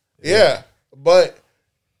 though. Yeah. But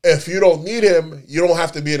if you don't need him, you don't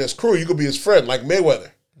have to be in his crew. You could be his friend, like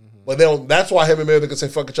Mayweather. But that's why him and Mayweather can say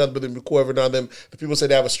fuck each other, but then be cool every now and then. The people say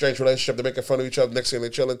they have a strange relationship. They're making fun of each other. Next thing they're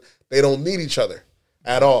chilling. They don't need each other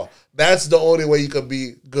at all. That's the only way you could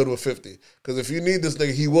be good with 50. Because if you need this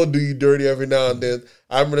nigga, he will do you dirty every now and then.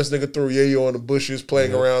 I remember this nigga threw Yayo in the bushes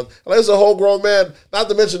playing around. Like, it's a whole grown man, not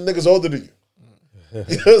to mention niggas older than you. You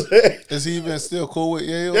know what I'm saying? Is he even still cool with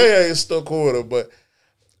Yayo? Yeah, he's still cool with him. But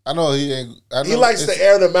I know he ain't. He likes to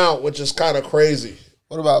air them out, which is kind of crazy.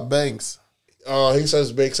 What about Banks? He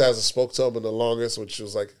says Banks hasn't spoke to him in the longest, which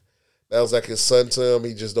was like, that was like his son to him.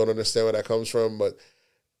 He just don't understand where that comes from. But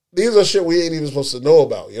these are shit we ain't even supposed to know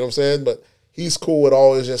about. You know what I'm saying? But he's cool with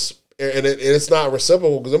always just, and it's not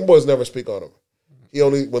reciprocal because them boys never speak on him. He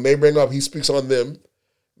only, when they bring up, he speaks on them.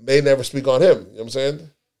 They never speak on him. You know what I'm saying?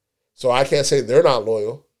 So I can't say they're not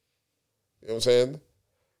loyal. You know what I'm saying?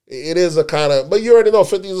 It is a kind of, but you already know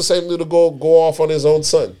 50 is the same dude to go off on his own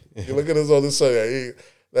son. You look at his own son.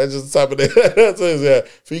 That's just the type of thing. That's it, yeah.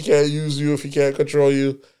 If he can't use you, if he can't control you,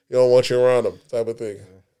 you don't want you around him, type of thing.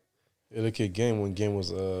 Yeah, look at Game when Game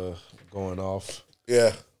was going off.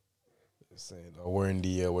 Yeah. Saying wearing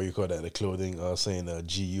the what you call that, the clothing, saying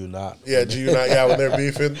GU not. Yeah, GU not. Yeah, when they're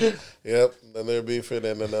beefing. Yep, then they're beefing,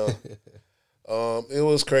 and then it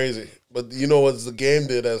was crazy. But you know what the Game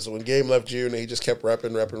did? As when Game left GU, and he just kept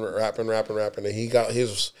rapping, and he got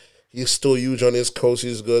he's still huge on his coast.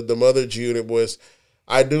 He's good. The other G-Unit boys,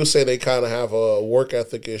 I do say they kind of have a work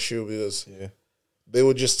ethic issue because they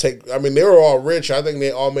would just take. I mean, they were all rich. I think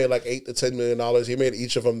they all made like $8 to $10 million. He made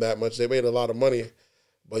each of them that much. They made a lot of money.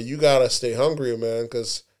 But you gotta stay hungry, man,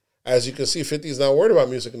 because as you can see, 50 is not worried about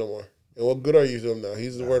music no more. And what good are you doing now?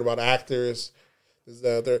 He's worried about actors. This,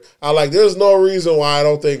 that, there. There's no reason why I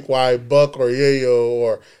don't think why Buck or Yayo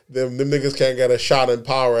or them niggas can't get a shot in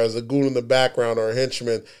power as a goon in the background or a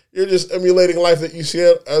henchman. You're just emulating life that you see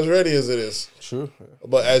it as ready as it is. True.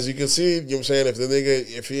 But as you can see, you know what I'm saying, if the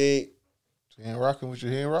nigga, if he ain't rocking with you,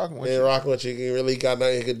 he ain't rocking with you. He ain't rocking with you, he really got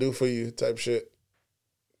nothing he can do for you type shit.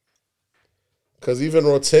 Because even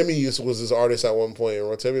Rotimi was his artist at one point. And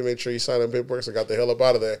Rotimi made sure he signed on paperwork and got the hell up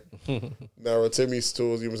out of there. Now Rotimi's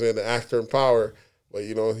still, you know what I'm saying, the actor in power. But,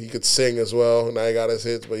 you know, he could sing as well. Now he got his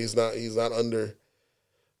hits, but he's not under.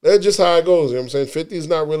 That's just how it goes, you know what I'm saying? 50's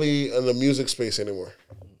not really in the music space anymore.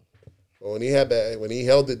 But when he held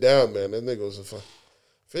it down, man, that nigga was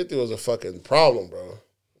 50 was a fucking problem, bro.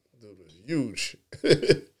 Dude was huge.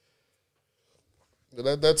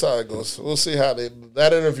 That's how it goes. We'll see how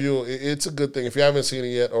that interview. It's a good thing if you haven't seen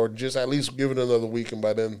it yet, or just at least give it another week, and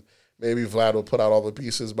by then maybe Vlad will put out all the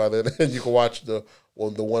pieces by then, and you can watch the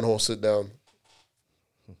one whole sit down.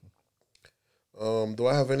 Do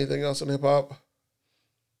I have anything else in hip hop?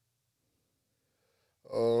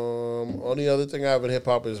 Only other thing I have in hip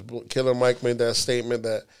hop is Killer Mike made that statement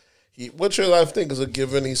that which I think is a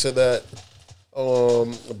given. He said that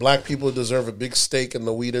black people deserve a big stake in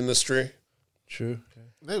the weed industry. True.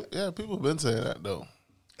 People have been saying that though.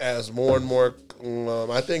 As more and more,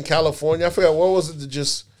 I think California. I forgot what was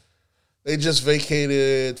it. They just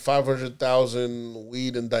vacated 500,000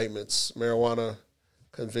 weed indictments, marijuana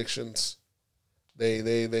convictions.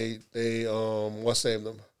 They what's name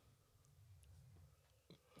them?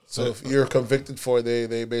 So if you're convicted for it,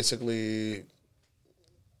 they basically,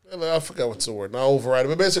 I forgot what's the word, not override it,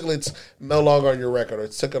 but basically it's no longer on your record or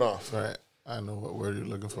it's taken off. Right. I know what word you're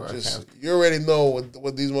looking for. You already know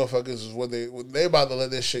what these motherfuckers is what they about to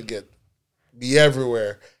let this shit be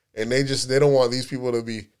everywhere, and they don't want these people to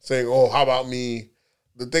be saying, "Oh, how about me?"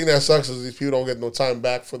 The thing that sucks is these people don't get no time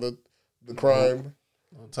back for the crime.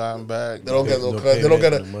 No time back. They don't get no cut. They don't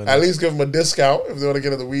get at least give them a discount if they want to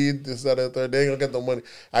get the weed. This, that, and third. They don't get the money.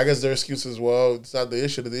 I guess their excuse is, well, it's not the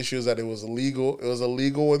issue. The issue is that it was illegal. It was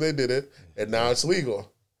illegal when they did it, and now it's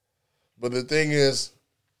legal. But the thing is,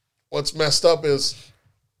 what's messed up is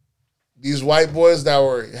these white boys that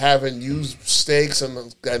were having used stakes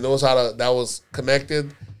and that knows how to, that was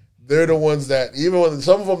connected. They're the ones that, even when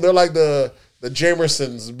some of them, they're like the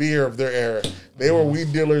Jamersons beer of their era. They were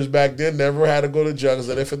weed dealers back then, never had to go to jail because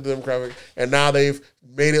they fit the demographic, and now they've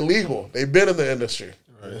made it legal. They've been in the industry.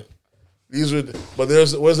 Right. But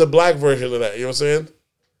where's the black version of that? You know what I'm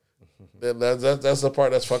saying? That's the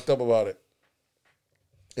part that's fucked up about it.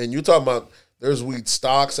 And you talking about there's weed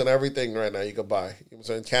stocks and everything right now you can buy. You know what I'm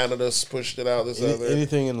saying? Canada's pushed it out.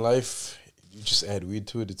 Anything in life, you just add weed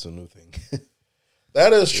to it, it's a new thing.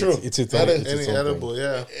 That is true. It's any edible,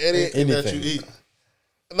 yeah. Anything that you eat.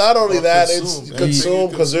 Not only that, it's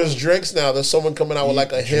consumed because there's drinks now. There's someone coming out with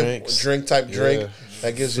like a hemp drink type drink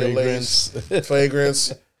that gives you a lace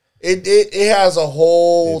fragrance. It has a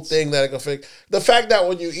whole thing that it can fix. The fact that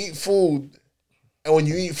when you eat food and when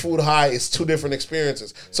you eat food high, it's two different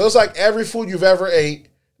experiences. So it's like every food you've ever ate.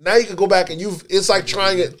 Now you can go back and it's like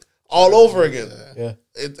trying it all over again. Yeah.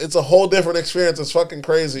 It's a whole different experience. It's fucking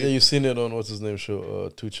crazy. Yeah, you've seen it on what's his name show,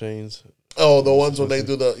 2 Chainz. Oh, the ones when they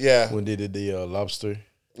do when they did the lobster.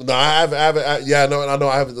 No, I haven't. I know.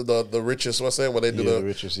 I have the richest. What's that? When they do the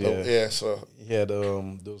richest. So he had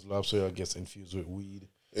those lobster, I guess, infused with weed.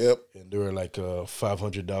 Yep. And they were like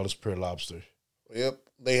 $500 per lobster. Yep.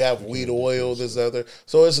 They have weed oil, this other.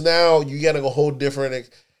 So it's now you getting a whole different.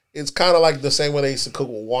 It's kind of like the same way they used to cook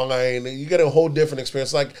with wine. You get a whole different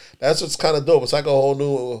experience. Like that's what's kind of dope. It's like a whole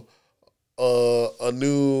new, a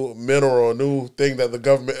new mineral, a new thing that the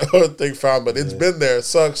government thing found. But it's been there. It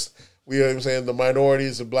sucks. You know what I'm saying? The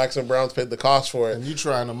minorities, the blacks and browns paid the cost for it. And you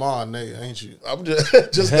trying them all, Nate, ain't you? I'm just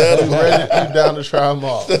the edibles. You down to try them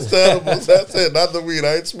all. Just the edibles. That's it. Not the weed.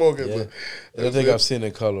 I ain't smoking. Yeah. But I think I've seen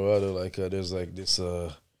in Colorado, like there's like this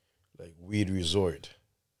like weed resort.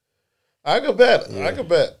 I could bet. Yeah. I could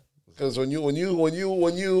bet. Because when you want some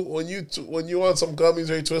gummies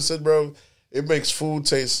or you twisted, bro, it makes food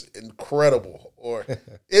taste incredible. Or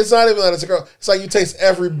it's not even that it's like you taste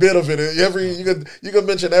every bit of it. You can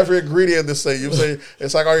mention every ingredient in this thing. You say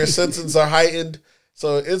it's like all your senses are heightened.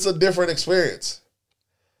 So it's a different experience.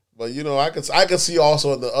 But I can see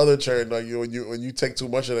also in the other turn, like when you take too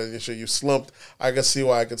much of that shit, you slumped. I can see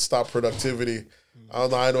why I could stop productivity.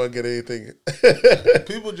 I don't get anything.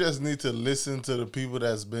 People just need to listen to the people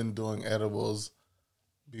that's been doing edibles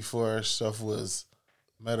before stuff was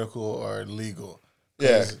medical or legal.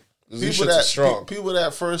 Yeah. People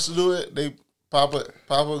that first do it, they pop a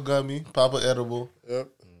gummy, pop an edible. Yep.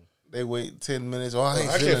 They wait 10 minutes. Oh,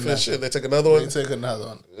 I can't finish it. They take another one. They take another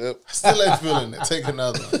one. Yep. I still ain't feeling it. Take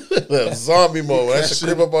another one. Zombie mode. That shit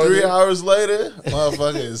creep up on 3 hours later,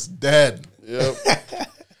 motherfucker is dead. Yep.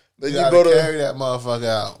 Then you go to carry that motherfucker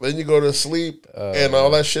out. Then you go to sleep, and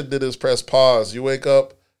all that shit did is press pause. You wake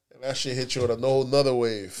up, and that shit hit you with a whole nother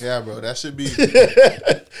wave. Yeah, bro. That should be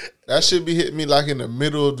hitting me like in the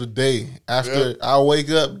middle of the day. After I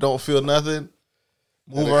wake up, don't feel nothing,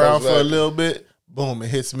 move around for a little bit, boom, it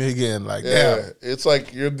hits me again. Like, damn. It's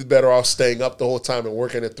like you're better off staying up the whole time and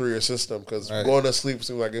working it through your system because going to sleep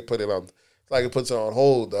seems like it puts it on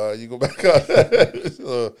hold. You go back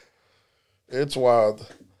on. It's wild.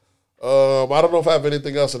 I don't know if I have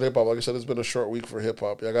anything else in hip hop. Like I said, it's been a short week for hip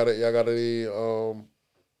hop. Y'all got any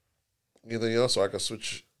anything else so I can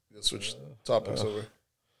switch topics over?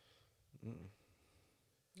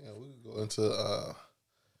 Yeah, we can go into the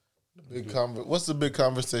big what's the big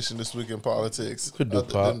conversation this week in politics? Could do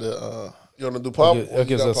pop. You want to do pop? I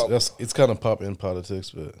guess that's it's kind of pop in politics,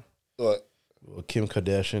 but what? Well, Kim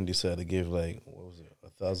Kardashian decided to give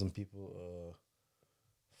 1,000 people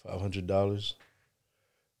 $500.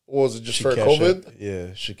 What was it, just She for cash COVID? app,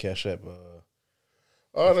 yeah, she cash app.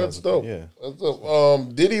 Oh, that's dope. Yeah. That's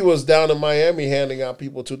dope. Diddy was down in Miami handing out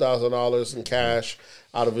people $2,000 in cash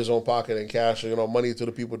out of his own pocket in cash, money to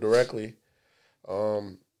the people directly.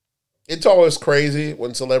 It's always crazy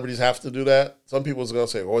when celebrities have to do that. Some people's gonna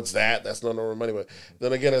say, "What's that? That's not normal money." But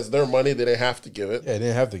then again, it's their money; they have to give it. Yeah, they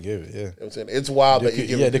didn't have to give it. Yeah, You know what I'm saying, it's wild that you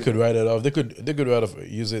give. They could write it off. They could write off,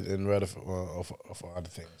 use it and write off other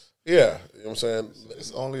things. Yeah, you know what I'm saying.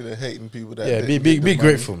 It's only the hating people that Yeah, didn't be get the money.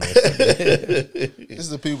 grateful, man. It's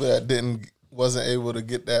the people that wasn't able to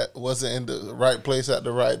get that, wasn't in the right place at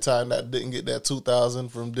the right time, that didn't get that 2,000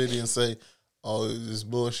 from Diddy and say, "Oh, this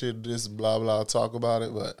bullshit, this blah blah." Talk about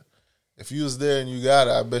it, but if you was there and you got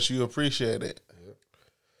it, I bet you appreciate it.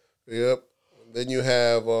 Yep. Then you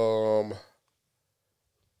have,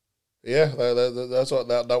 that's what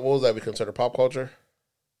that what was that we consider pop culture.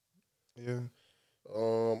 Yeah.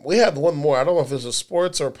 We have one more. I don't know if it's a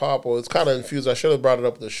sports or pop. Or it's kind of infused. I should have brought it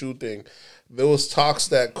up with the shoe thing. There was talks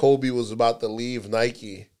that Kobe was about to leave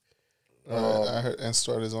Nike. I heard, and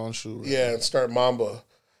start his own shoe. Right? Yeah, and start Mamba.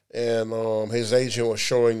 And his agent was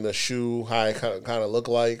showing the shoe, how it kind of looked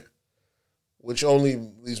like, which only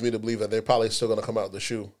leads me to believe that they're probably still going to come out with the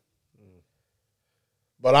shoe.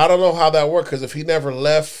 But I don't know how that worked, because if he never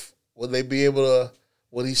left, would they be able to?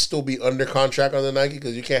 Would he still be under contract on the Nike?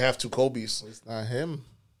 Because you can't have two Kobe's. It's not him.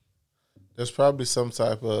 There's probably some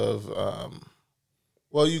type of.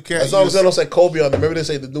 Well, you can't. As long as they don't say Kobe on there, maybe they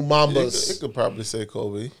say the new Mambas. It could probably say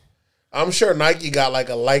Kobe. I'm sure Nike got like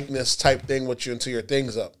a likeness type thing with you until your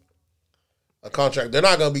thing's up. A contract. They're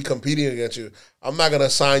not going to be competing against you. I'm not going to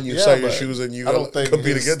sign you, sell your but shoes, and you I don't think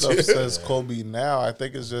compete his against stuff you. says Kobe now. I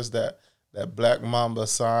think it's just that Black Mamba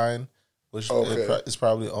sign, which is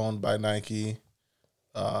probably owned by Nike.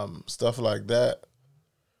 Stuff like that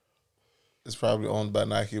is probably owned by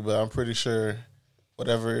Nike, but I'm pretty sure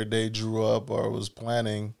whatever they drew up or was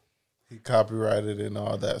planning, he copyrighted and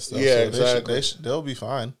all that stuff. Yeah, so exactly. They'll be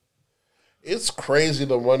fine. It's crazy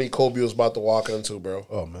the money Kobe was about to walk into, bro.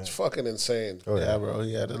 Oh man, it's fucking insane. Oh, yeah, bro.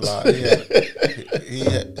 He had a lot. He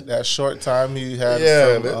had that short time he had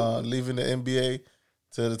from leaving the NBA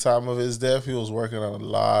to the time of his death. He was working on a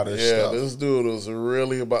lot of stuff. Yeah, this dude was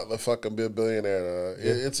really about to fucking be a billionaire.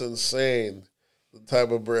 It's insane the type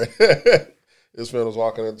of bread this man was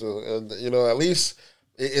walking into. And, at least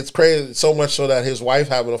it's crazy so much so that his wife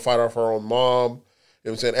having to fight off her own mom. You know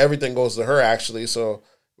what I'm saying? Everything goes to her, actually. So,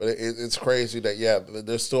 but it's crazy that,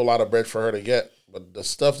 there's still a lot of bread for her to get. But the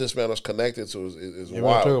stuff this man was connected to is wild.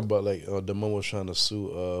 We're talking about, like, the mom was trying to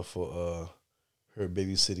sue for her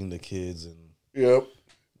babysitting the kids and Yep.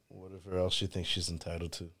 whatever else she thinks she's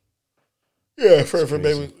entitled to. Yeah, for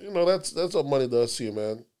baby. That's what money does to you,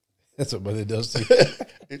 man. That's what money does to you.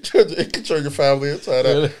 It can turn your family inside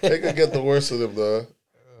out. It can get the worst of them, though.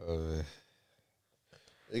 Oh, man.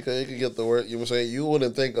 It could get the worst. You know what I'm saying? You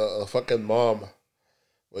wouldn't think a fucking mom.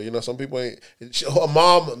 Well, some people ain't. A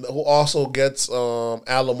mom who also gets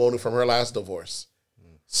alimony from her last divorce,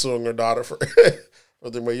 suing her daughter for.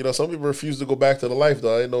 But some people refuse to go back to the life,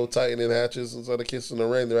 though. Ain't no tightening hatches inside the kiss in the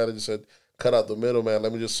rain. They rather just said, cut out the middle, man.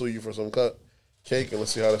 Let me just sue you for some cake and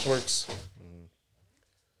let's see how this works.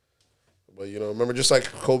 But, remember, just like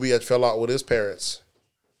Kobe had fell out with his parents.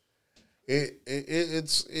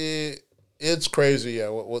 It's crazy,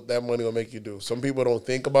 what that money will make you do. Some people don't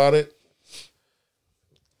think about it.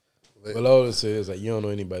 Well, all I say is that you don't know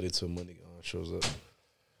anybody till money shows up.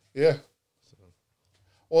 Yeah.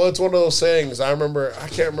 Well, it's one of those sayings. I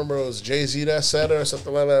can't remember if it was Jay-Z that said it or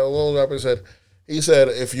something like that. A little rapper said,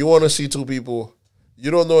 if you want to see two people, you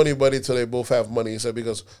don't know anybody till they both have money. He said,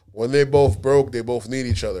 because when they both broke, they both need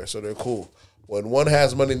each other, so they're cool. When one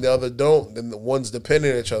has money and the other don't, then the one's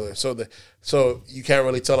dependent on each other. So you can't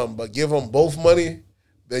really tell them, but give them both money,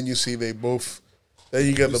 then you see they both. Then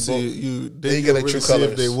you get then you get the true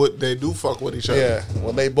colors. If they do fuck with each other. Yeah,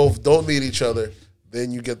 when they both don't need each other,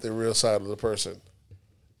 then you get the real side of the person.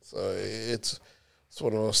 So it's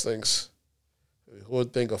one of those things. Who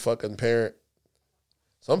would think a fucking parent?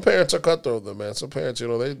 Some parents are cutthroat, though, man. Some parents,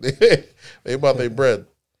 they about their bread.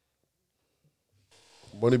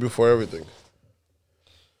 Money before everything.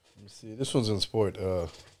 Let me see. This one's in sport.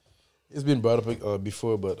 It's been brought up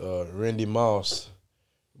before, but Randy Moss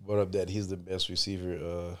brought up that he's the best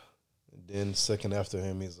receiver. Then second after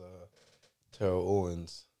him is Terrell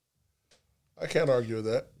Owens. I can't argue with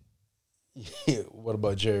that. What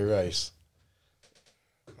about Jerry Rice?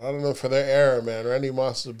 I don't know, for their era, man. Randy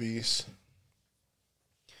Moss is a beast.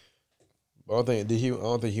 But I don't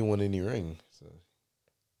think he won any ring. So.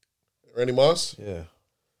 Randy Moss? Yeah.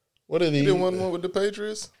 What did he? He didn't win one with the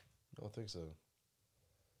Patriots? I don't think so.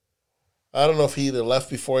 I don't know if he either left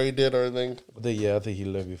before he did or anything. But I think he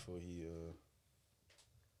left before he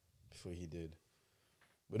did.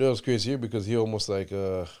 But it was crazy here because he almost had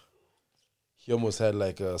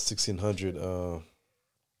like 1,600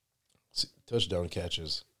 touchdown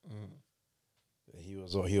catches. He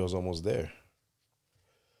was almost there.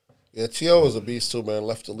 Yeah, T.O. was a beast too, man.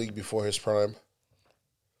 Left the league before his prime.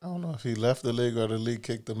 I don't know if he left the league or the league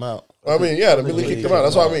kicked him out. I mean, yeah, the league kicked him out.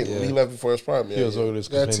 That's what I mean. Yeah. He left before his prime. Yeah, He was always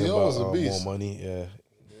complaining T.O. was a about beast. more money. Yeah.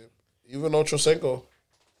 Even Ochocinco,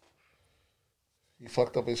 he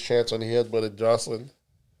fucked up his chance when he headbutted Jocelyn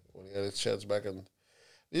when he had his chance back in.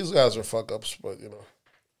 These guys are fuck ups, but you know.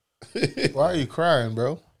 Why are you crying,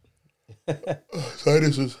 bro?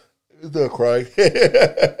 Titus is not crying. Yeah,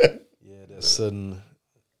 that sudden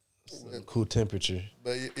cool temperature.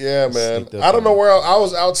 But yeah, man. Sneaked up I don't on know me. where I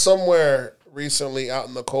was out somewhere recently, out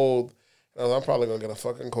in the cold. And I'm probably gonna get a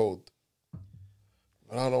fucking cold.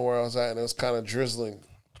 But I don't know where I was at, and it was kind of drizzling.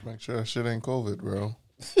 Make sure that shit ain't COVID, bro.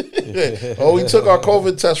 Oh, we took our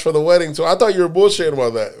COVID test for the wedding too. I thought you were bullshitting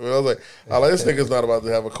about that. I was like, this nigga's not about to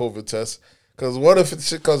have a COVID test. Because what if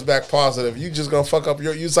shit comes back positive? You just gonna fuck up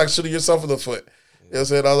you like shooting yourself in the foot. You know what I'm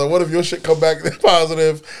saying? I was like, what if your shit come back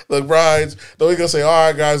positive, the brides? Then we gonna say, all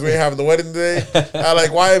right, guys, we ain't having the wedding today. I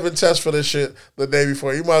like, why even test for this shit the day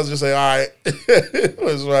before? You might as well just say, all right.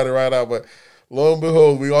 Let's write it right out. But lo and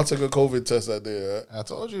behold, we all took a COVID test that day. Right? I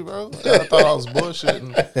told you, bro. I thought I was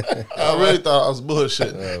bullshitting. I really thought I was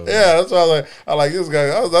bullshitting. Yeah, that's why I was like, I like this guy.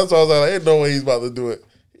 That's why I was like, ain't no way he's about to do it.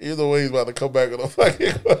 Either way, he's about to come back with a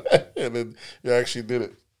fucking and then you actually did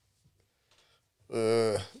it.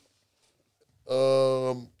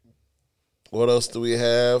 What else do we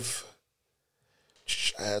have?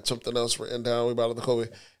 I had something else written down. We about the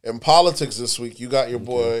COVID. In politics this week, you got your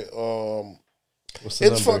boy. What's the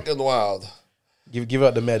It's number? fucking wild. Give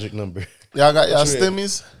out the magic number. Y'all got y'all What you mean?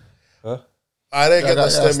 stimmies? I didn't get the Y'all got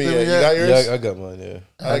stimmy stimmy yet. You yet? got yours? Yeah, I got mine. Yeah.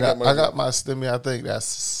 I got mine. my stimmy. I think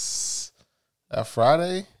that's that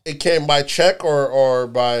Friday. It came by check or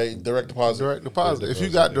by direct deposit? Direct deposit. Direct If you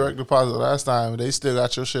deposit, got direct deposit last time, they still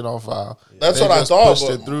got your shit on file. That's They what I just thought. Pushed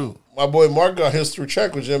But it through. my boy Mark got his through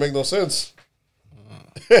check, which didn't make no sense.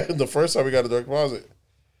 The first time we got a direct deposit.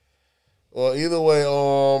 Well, either way,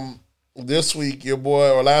 this week your boy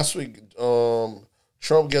or last week,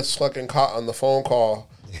 Trump gets fucking caught on the phone call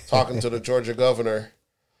talking to the Georgia governor,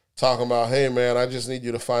 talking about, hey man, I just need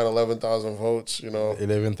you to find 11,000 votes. You know,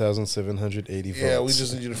 11,780 votes. yeah, we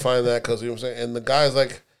just need you to find that because you know what I'm saying. And the guy's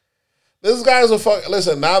like, this guy's a fuck.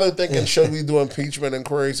 Listen, now they're thinking, should we do impeachment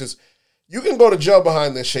inquiries? It's, you can go to jail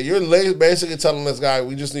behind this shit. You're basically telling this guy,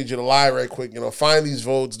 we just need you to lie right quick. You know, find these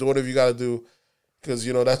votes, do whatever you got to do, because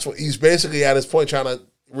you know that's what he's basically at his point trying to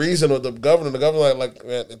reason with the governor. The governor like,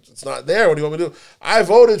 man, it's not there. What do you want me to do? I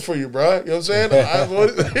voted for you, bro. You know what I'm saying? I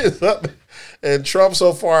voted. And Trump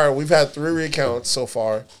so far, we've had 3 recounts so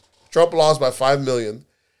far. Trump lost by 5 million.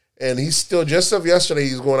 And he's still, just of yesterday,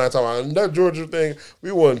 he's going out talking about that Georgia thing.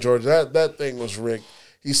 We won Georgia. That thing was rigged.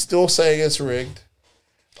 He's still saying it's rigged.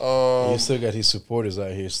 He still got his supporters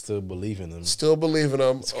out here still believing him. Still believing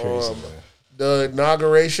him. It's crazy, man. The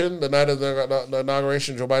inauguration, the night of the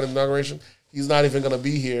inauguration, Joe Biden's inauguration, he's not even going to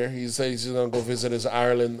be here. He said he's going to go visit his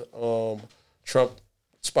Ireland Trump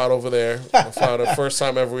spot over there. Found the first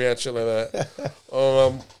time ever we had shit like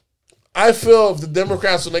that. I feel if the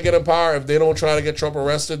Democrats, when they get in power, if they don't try to get Trump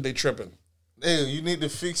arrested, they tripping. Hey, you need to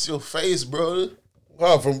fix your face, bro.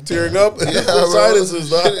 Wow, from tearing up? Yeah, Sinuses,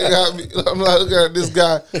 bro. dog. Shit got me. I'm like, look at this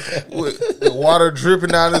guy with the water dripping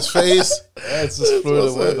down his face. That's just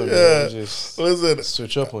Florida weather, Yeah. man. They just Listen,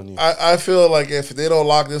 switch up on you. I feel like if they don't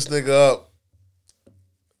lock this nigga up,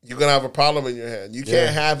 you're going to have a problem in your hand. You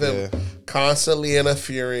can't have him constantly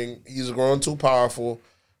interfering. He's grown too powerful.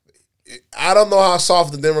 I don't know how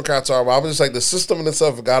soft the Democrats are, but I'm just like, the system in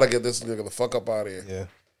itself got to get this nigga the fuck up out of here. Yeah. You know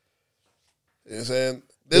what I'm saying?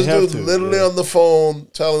 This have dude's to, literally yeah. on the phone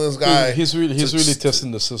telling this guy. He's really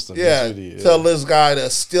testing the system. Yeah, He's really, tell this guy to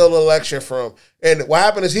steal the election from. And what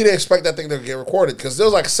happened is he didn't expect that thing to get recorded because there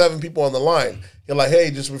was like 7 people on the line. You're like,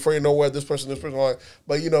 hey, just before you know where this person,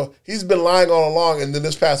 but you know, he's been lying all along. And then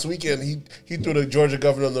this past weekend, he threw the Georgia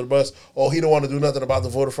governor under the bus. Oh, he don't want to do nothing about the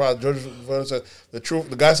voter fraud. Georgia voter said the truth.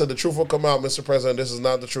 The guy said the truth will come out, Mr. President. This is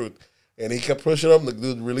not the truth. And he kept pushing him. The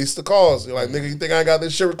dude released the calls. You're like, nigga, you think I got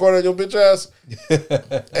this shit recorded on your bitch ass?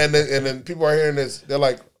 and then people are hearing this. They're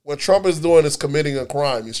like, what Trump is doing is committing a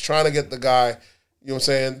crime. He's trying to get the guy, you know what I'm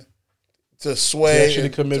saying, to sway. To actually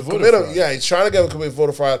and commit to voter fraud. Yeah, he's trying to get him to commit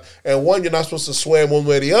voter fraud. And one, you're not supposed to sway him one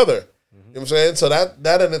way or the other. You know what I'm saying? So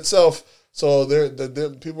that in itself So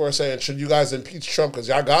the people are saying, should you guys impeach Trump because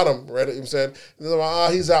y'all got him, right? You know what I'm saying? And they're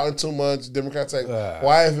like, he's out in 2 months. Democrats like,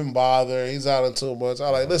 why even bother? He's out in 2 months.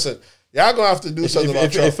 I'm like, listen, y'all gonna have to do something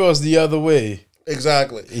about Trump. If it was the other way,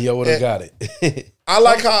 exactly, y'all would have got it. I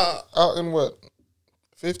like how out in what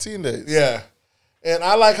 15 days. Yeah, and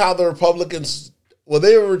I like how the Republicans. What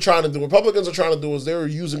they were trying to do, Republicans are trying to do, is they were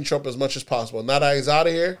using Trump as much as possible. Now that he's out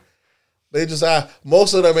of here, they just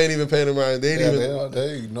most of them ain't even paying him mind. They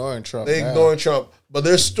ignoring Trump. They ignoring Trump, but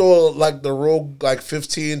there's still like the rogue, like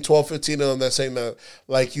 15 of them that saying that,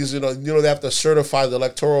 like using, they have to certify the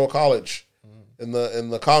Electoral College in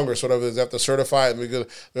the Congress, whatever it is, they have to certify it. Because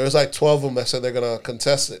there's like 12 of them that said they're gonna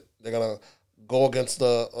contest it. They're gonna go against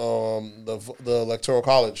the Electoral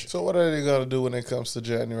College. So what are they gonna do when it comes to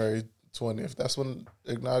January 20th? That's when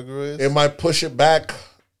inaugural is? It might push it back,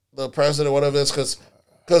 the president, whatever it is, because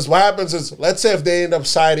what happens is, let's say if they end up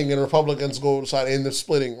siding and Republicans go side and end up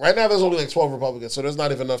splitting. Right now there's only like 12 Republicans, so there's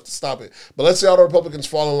not even enough to stop it. But let's say all the Republicans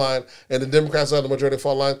fall in line and the Democrats have the majority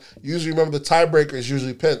fall in line. Usually, remember, the tiebreaker is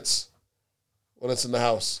usually Pence when it's in the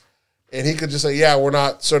House. And he could just say, yeah, we're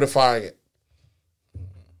not certifying it.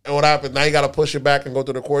 And what happened? Now you got to push it back and go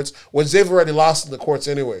through the courts, which they've already lost in the courts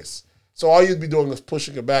anyways. So all you'd be doing is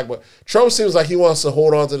pushing it back. But Trump seems like he wants to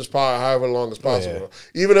hold on to this power however long as possible.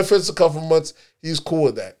 Yeah. Even if it's a couple months, he's cool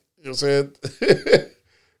with that. You know what I'm saying? You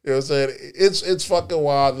know what I'm saying? It's fucking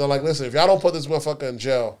wild. And they're like, listen, if y'all don't put this motherfucker in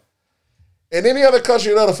jail, in any other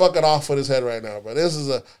country, you're not fucking off with his head right now. But this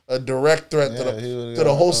is a direct threat to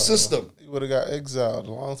the whole system. He would have got exiled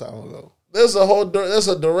a long time ago. There's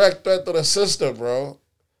a direct threat to the system, bro.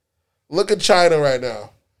 Look at China right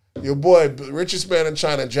now. Your boy, richest man in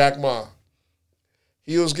China, Jack Ma.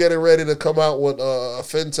 He was getting ready to come out with a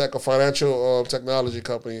fintech, a financial technology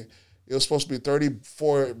company. It was supposed to be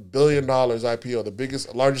 $34 billion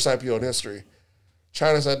IPO, largest IPO in history.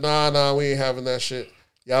 China said, nah, we ain't having that shit.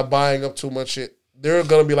 Y'all buying up too much shit. They're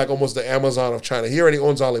going to be like almost the Amazon of China. He already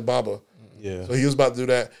owns Alibaba. Yeah. So he was about to do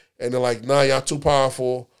that. And they're like, nah, y'all too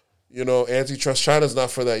powerful. Antitrust. China's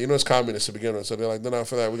not for that. It's communist to begin with. So they're like, they're not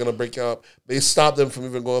for that. We're going to break you up. They stopped them from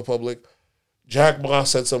even going public. Jack Ma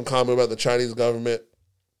said some comment about the Chinese government.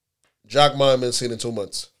 Jack Ma ain't been seen in 2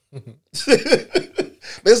 months.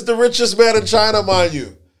 This is the richest man in China, mind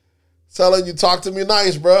you. Telling you, talk to me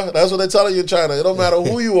nice, bro. That's what they're telling you in China. It don't matter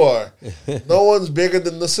who you are. No one's bigger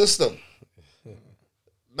than the system.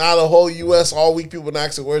 Now the whole U.S., all weak people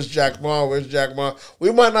asking, where's Jack Ma? Where's Jack Ma?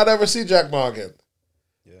 We might not ever see Jack Ma again.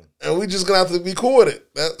 And we just going to have to be cool with it.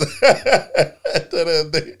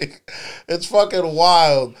 It's fucking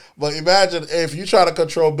wild. But imagine if you try to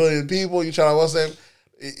control a billion people, you try to,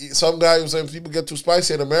 some guy was saying people get too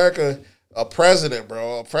spicy in America, a president,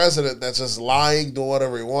 bro, a president that's just lying, doing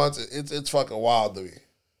whatever he wants, it's fucking wild to me.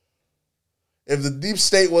 If the deep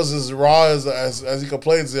state was as raw as he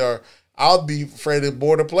complains they are, I'll be afraid to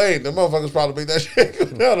board a plane. The motherfuckers probably make that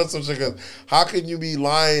shit down or some shit. Cause how can you be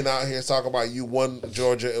lying out here talking about you won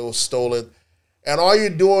Georgia, it was stolen, and all you're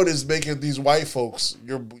doing is making these white folks,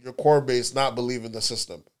 your core base, not believe in the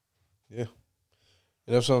system. Yeah,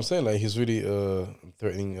 and that's what I'm saying. Like he's really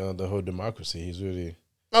threatening the whole democracy. He's really.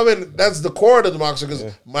 I mean, that's the core of the democracy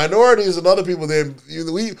because minorities and other people,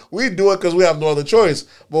 we do it because we have no other choice.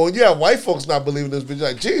 But when you have white folks not believing this, bitch,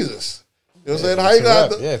 like Jesus. You know what I'm saying? How you gonna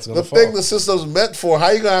have the thing the system's meant for? How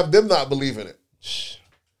you gonna have them not believe in it?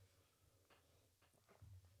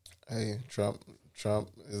 Hey, Trump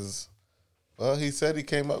is. Well, he said he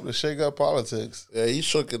came up to shake up politics. Yeah, he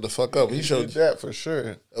shook it the fuck up. He showed that for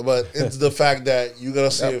sure. But it's the fact that you're gonna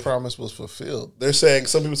see that promise was fulfilled. They're saying,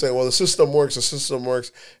 some people say, well, the system works. The system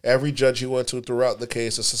works. Every judge he went to throughout the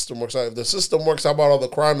case, the system works. If the system works, how about all the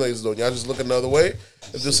crime that he's doing? Y'all just looking the other way.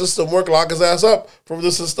 If the system works, lock his ass up. From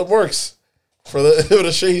the system works. For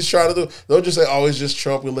the shit he's trying to do, don't just say, "Oh, it's just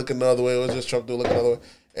Trump. We're looking the other way. It was just Trump. We're looking the other way."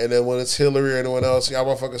 And then when it's Hillary or anyone else, y'all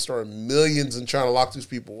motherfuckers start millions and trying to lock these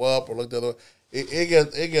people up or look the other way.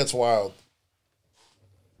 It gets wild.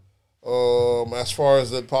 As far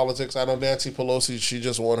as the politics, I know Nancy Pelosi. She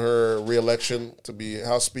just won her re-election to be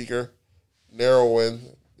House Speaker. Narrow win.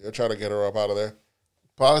 They're trying to get her up out of there.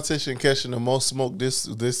 Politician catching the most smoke this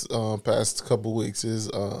past couple weeks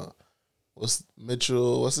is what's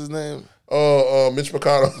his name? Mitch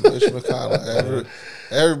McConnell. Mitch McConnell.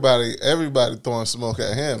 Everybody throwing smoke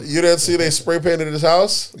at him. You didn't see they spray painted his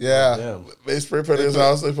house? Yeah. They spray painted his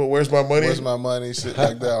house. They put "Where's my money?" Where's my money? Shit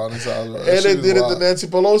like that on his house. And they did it to Nancy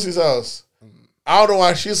Pelosi's house. I don't know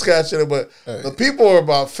why she's catching it, but the people are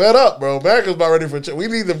about fed up, bro. America's about ready for checks. We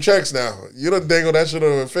need them checks now. You done dangle that shit on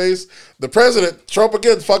their face. The president, Trump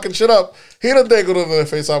again, fucking shit up. He done dangled it on their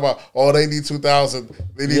face talking about, oh, they need 2,000.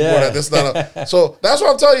 They need more than that. This not a. So that's what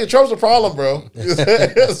I'm telling you. Trump's a problem, bro.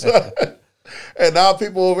 And now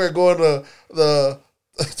people over here going to the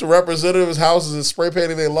representatives' houses and spray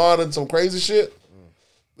painting their lawn and some crazy shit.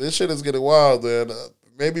 This shit is getting wild, man.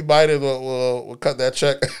 Maybe Biden will cut that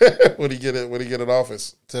check when he get in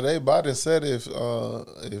office. Today, Biden said if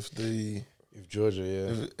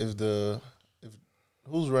Georgia,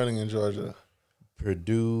 who's running in Georgia?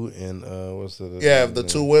 Purdue and what's the if the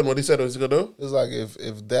two win, what he said he was gonna do? It's like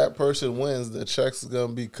if that person wins, the check's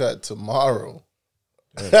gonna be cut tomorrow.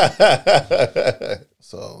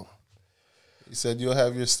 So he said you'll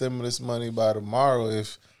have your stimulus money by tomorrow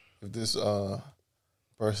if this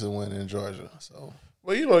person win in Georgia. So.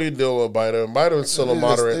 Well, you know you deal with Biden. Biden's still a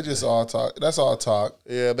moderate. They just all talk. That's all talk.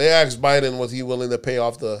 Yeah, they asked Biden was he willing to pay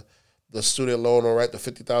off the student loan or write the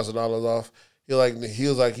 $50,000 off. He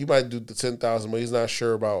was like he might do the $10,000, but he's not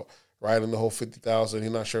sure about writing the whole $50,000. He's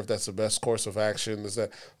not sure if that's the best course of action. Is that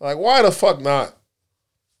like why the fuck not?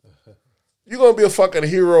 You're gonna be a fucking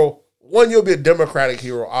hero. One, you'll be a Democratic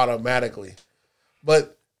hero automatically,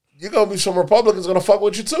 but you're gonna be some Republicans gonna fuck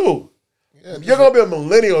with you too. Yeah, you're going to be a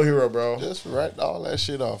millennial hero, bro. Just write all that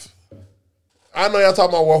shit off. I know y'all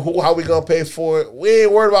talking about how we going to pay for it. We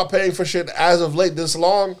ain't worried about paying for shit as of late this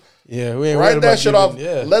long. Yeah, we ain't write worried that about shit off.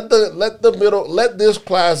 Yeah. Let this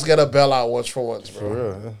class get a bailout once for once, bro. For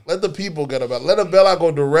real, yeah. Let the people get a bailout. Let a bailout go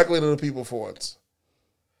directly to the people for once.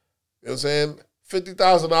 You know what I'm saying?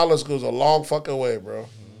 $50,000 goes a long fucking way, bro.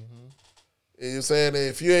 Mm-hmm. You know what I'm saying?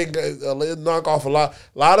 If you ain't knock off a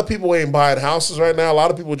lot of people ain't buying houses right now. A lot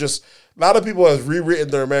of people have rewritten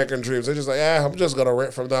their American dreams. They're just like, I'm just gonna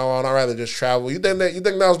rent from now on. I'd rather just travel. You think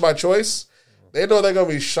that was my choice? They know they're gonna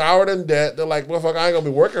be showered in debt. They're like, motherfucker, I ain't gonna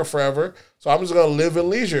be working forever, so I'm just gonna live in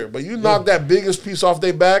leisure. But you knock that biggest piece off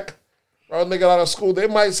their back, right when they get out of school, they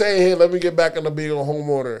might say, hey, let me get back into being a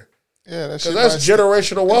homeowner. Yeah, because that's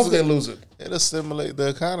generational wealth they're losing. It'll stimulate the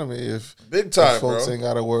economy if big time, folks bro. Ain't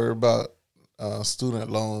got to worry about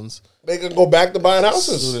student loans. They can go back to buying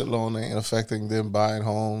houses. Student loan ain't affecting them buying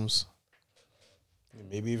homes.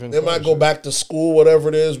 Maybe even they might go back to school, whatever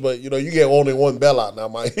it is, but you get only one bailout now.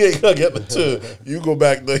 You ain't gonna get the two. You go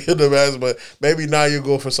back to the mass, but maybe now you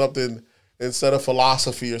go for something instead of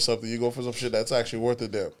philosophy or something. You go for some shit that's actually worth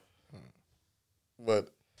it, damn. But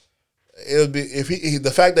it would be if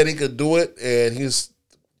the fact that he could do it and he's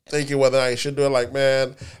thinking whether or not he should do it. Like,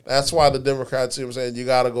 man, that's why the Democrats, you know what I'm saying, you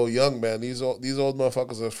got to go young, man. These old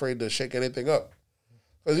motherfuckers are afraid to shake anything up.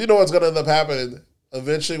 Because you know what's going to end up happening.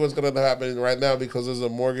 Eventually what's going to end up happening right now, because there's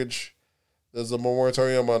a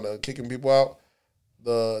moratorium on kicking people out.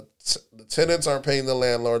 The tenants aren't paying the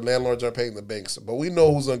landlords aren't paying the banks. But we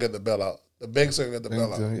know who's going to get the bailout. The banks are going to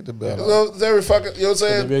get the bailout. So every fucking, you know what I'm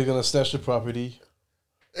saying? The banks are going to snatch the property.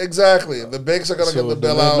 Exactly. The banks are going to get the bailout.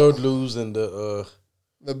 The landlord lose and the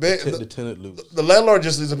tenant lose. The landlord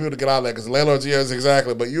just needs the people to get out of there because the landlord's, yes,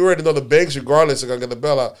 exactly. But you already know the banks, regardless, are going to get the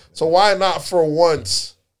bailout. So why not for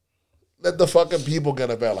once let the fucking people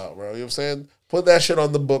get a bailout, bro? You know what I'm saying? Put that shit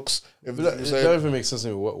on the books. It doesn't even make sense to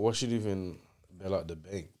me. What should even bail out the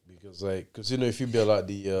bank? Because if you bail out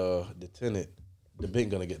the tenant, the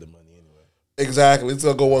bank going to get the money anyway. Exactly. It's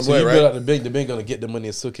going to go one way, you right? bail out the bank going to get the money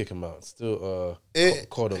and still kick him out. Still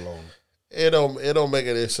call the loan. It don't make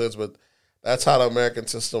any sense, but that's how the American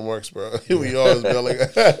system works, bro. We always bailing.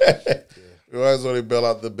 We always only bail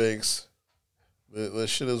out the banks. The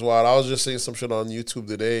shit is wild. I was just seeing some shit on YouTube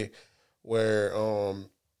today where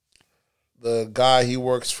the guy, he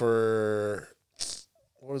works for,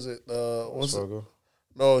 what is it? What's it?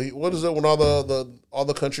 No, what is it when all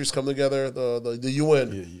the countries come together? The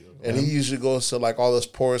UN. Yeah. And he usually goes to like all the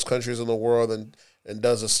poorest countries in the world and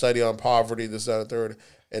does a study on poverty, this, that, and third.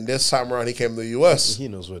 And this time around, he came to the U.S. He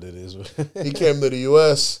knows what it is. He came to the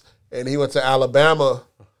U.S. and he went to Alabama,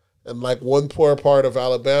 and like one poor part of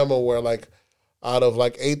Alabama where like out of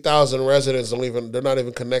like 8,000 residents, they're not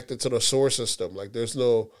even connected to the sewer system. Like there's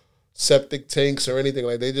no septic tanks or anything.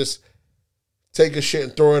 Like they just take a shit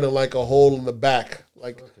and throw it in like a hole in the back,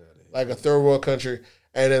 like a third world country.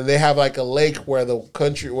 And then they have like a lake where the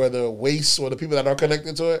people that are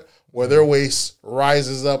connected to it, where their waste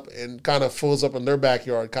rises up and kind of fills up in their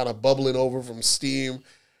backyard, kind of bubbling over from steam.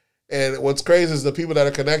 And what's crazy is the people that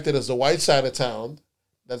are connected is the white side of town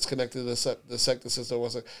that's connected to the septic system.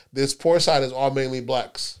 This poor side is all mainly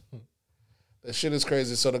blacks. That shit is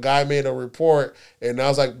crazy. So the guy made a report, and I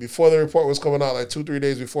was like, before the report was coming out, like 2-3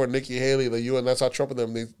 days before, Nikki Haley, the UN, that's how Trump and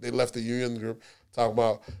them, they left the UN group talking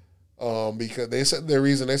about because they said the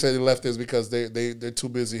reason they said they left is because they're too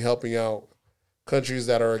busy helping out countries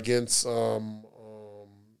that are against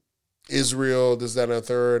Israel, this, that, and the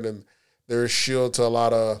third, and they're a shield to a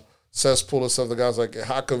lot of cesspool and stuff. The guy's like,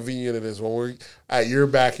 how convenient it is when we're at your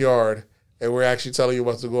backyard and we're actually telling you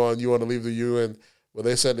what's to go on. You want to leave the UN? Well,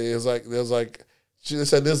 they said they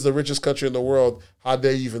said this is the richest country in the world. How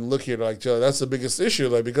dare you even look here? Like, Joe, that's the biggest issue.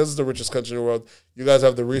 Like, because it's the richest country in the world, you guys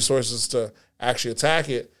have the resources to actually attack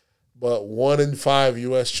it. But 1 in 5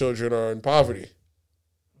 U.S. children are in poverty.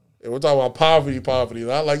 And we're talking about poverty,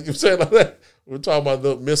 not like you're saying like that. We're talking about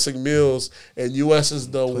the missing meals, and U.S. is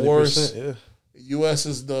the worst. Yeah. U.S.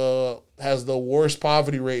 has the worst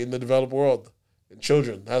poverty rate in the developed world. And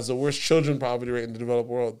children has the worst children poverty rate in the developed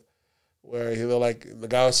world. Where like the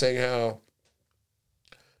guy was saying how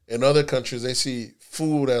in other countries they see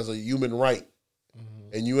food as a human right,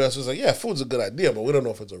 and U.S. was like, yeah, food's a good idea, but we don't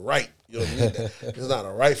know if it's a right. You don't need that. It's not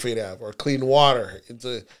a right for you to have, or clean water.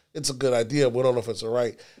 It's a good idea, but we don't know if it's a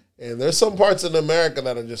right. And there's some parts in America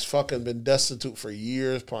that have just fucking been destitute for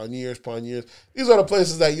years upon years upon years. These are the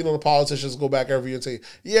places that, the politicians go back every year and say,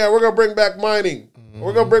 yeah, we're going to bring back mining.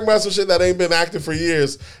 We're going to bring back some shit that ain't been active for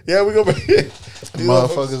years. Yeah, we're going to bring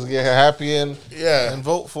motherfuckers get happy and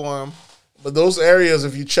vote for them. But those areas,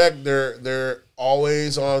 if you check, they're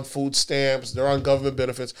always on food stamps. They're on government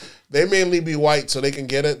benefits. They mainly be white, so they can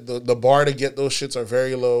get it. The bar to get those shits are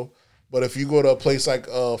very low. But if you go to a place like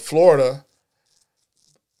Florida,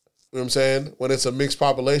 you know what I'm saying? When it's a mixed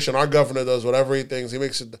population, our governor does whatever he thinks. He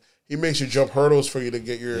makes you jump hurdles for you to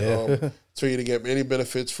get for you to get any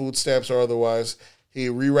benefits, food stamps or otherwise. He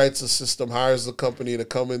rewrites the system, hires the company to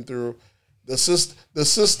come in through the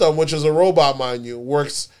system, which is a robot, mind you,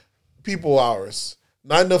 works people hours,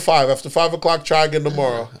 9 to 5. After 5 o'clock, try again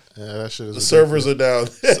tomorrow. Yeah, that shit is. The servers are down.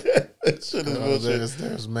 That shit is bullshit.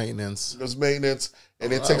 There's maintenance. There's maintenance,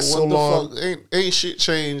 and it takes so long. Ain't shit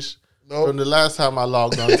changed. Nope. From the last time I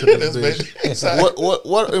logged on to this bitch.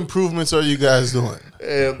 What improvements are you guys doing?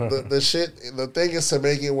 And the thing is to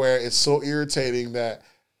make it where it's so irritating that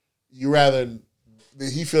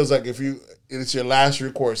he feels like it's your last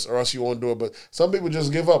recourse or else you won't do it. But some people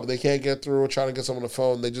just give up. They can't get through trying to get someone on the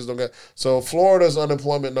phone. They just don't get. So Florida's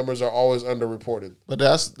unemployment numbers are always underreported. But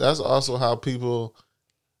that's also how people,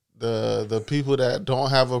 the people that don't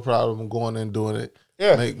have a problem going and doing it,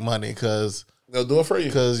 make money because. They'll do it for you.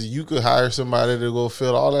 Because you could hire somebody to go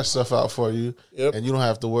fill all that stuff out for you, and you don't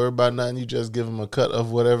have to worry about nothing. You just give them a cut of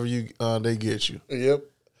whatever they get you. Yep.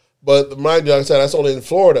 But mind you, like I said, that's only in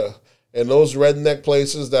Florida. And those redneck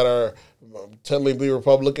places that are technically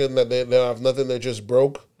Republican, that they have nothing, they're just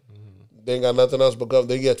broke. Mm-hmm. They ain't got nothing else but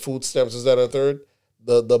they get food stamps, is that a third?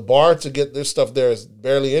 The bar to get this stuff there is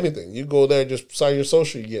barely anything. You go there, just sign your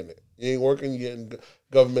social, you're getting it. You ain't working, you're getting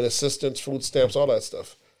government assistance, food stamps, all that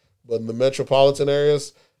stuff. But in the metropolitan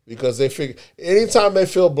areas, because they figure anytime they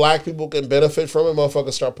feel black people can benefit from it,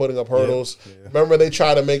 motherfuckers start putting up hurdles. Yeah. Remember, they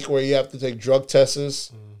try to make it where you have to take drug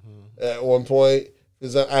tests at one point,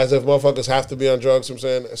 as if motherfuckers have to be on drugs. You know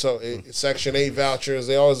what I'm saying, so Section 8 vouchers,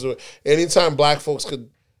 they always do it. Anytime black folks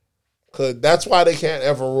could. That's why they can't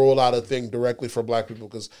ever roll out a thing directly for black people,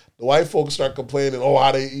 because the white folks start complaining,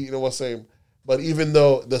 how they eat, what's saying. But even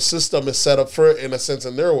though the system is set up for it in a sense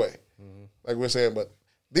in their way, like we're saying, but.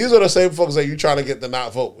 These are the same folks that you're trying to get to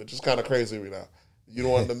not vote, which is kind of crazy right now. You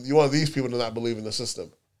don't want them. You want these people to not believe in the system.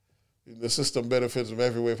 The system benefits them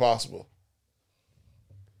every way possible.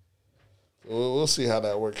 We'll see how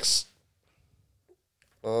that works.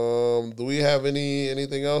 Do we have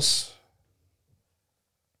anything else?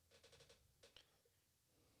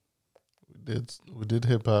 We did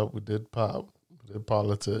hip hop. We did pop. We did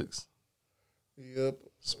politics. Yep.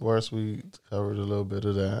 Sports. We covered a little bit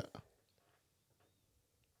of that.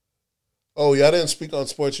 Oh, yeah, I didn't speak on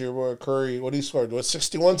sports here. Boy, Curry, what he scored? What,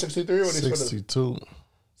 61, 63? What 62.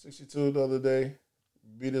 62 the other day.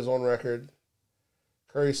 Beat his own record.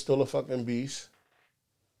 Curry's still a fucking beast.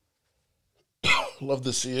 Love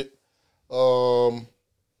to see it. I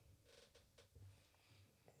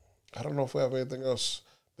don't know if we have anything else.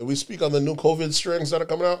 Did we speak on the new COVID strains that are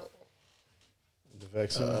coming out? The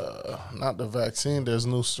vaccine? Not the vaccine. There's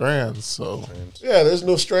new strands. So yeah, there's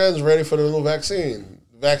new strands ready for the new vaccine.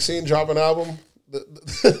 Vaccine dropping album.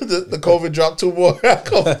 The COVID dropped 2 more.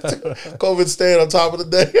 COVID staying on top of the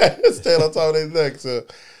day. Staying on top of their neck. So,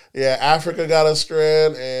 yeah, Africa got a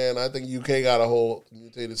strand, and I think UK got a whole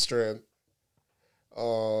mutated strand.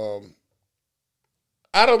 I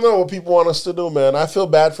don't know what people want us to do, man. I feel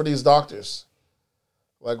bad for these doctors.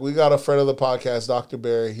 Like, we got a friend of the podcast, Dr.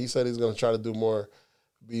 Barry. He said he's going to try to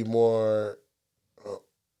be more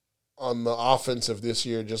on the offensive this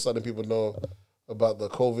year, just letting people know about the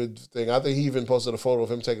COVID thing. I think he even posted a photo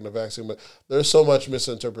of him taking the vaccine. But there's so much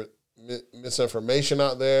misinformation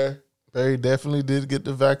out there. Barry definitely did get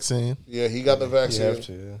the vaccine. Yeah, he got the vaccine. You have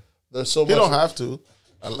to, yeah. There's so He much. don't have to.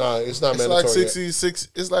 Nah, it's not It's mandatory. like 66.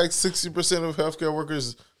 It's like 60% of healthcare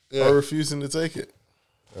workers are refusing to take it.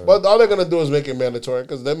 But all they're gonna do is make it mandatory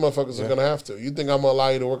because them motherfuckers are gonna have to. You think I'm gonna allow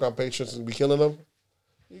you to work on patients and be killing them?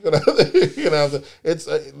 You're gonna have to. It's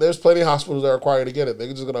there's plenty of hospitals that are required to get it. They're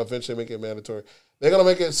just gonna eventually make it mandatory. They're gonna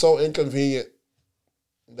make it so inconvenient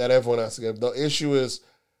that everyone has to get it. The issue is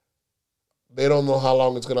they don't know how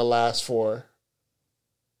long it's gonna last for.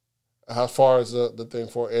 How far is the thing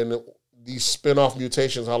for? And these spin-off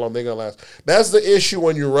mutations, how long they're gonna last? That's the issue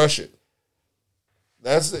when you rush it.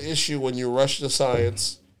 That's the issue when you rush the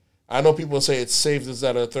science. I know people say it's safe, this,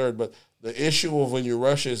 that, or third, but the issue of when you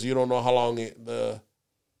rush is you don't know how long you know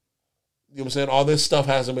what I'm saying? All this stuff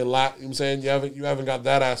hasn't been you know what I'm saying? You haven't got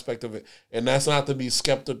that aspect of it. And that's not to be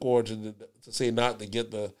skeptical or to say not to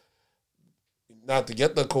get the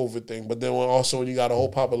COVID thing, but then when you got a whole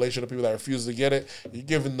population of people that refuse to get it, you're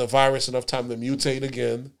giving the virus enough time to mutate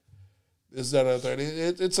again. This, that, or third.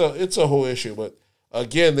 It's a whole issue, but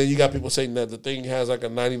again, then you got people saying that the thing has like a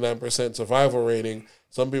 99% survival rating.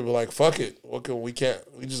 Some people are like, fuck it. We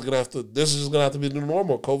just gonna have to, this is just gonna have to be the new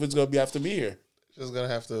normal. COVID's gonna have to be here. Just gonna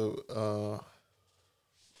have to,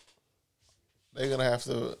 they're gonna have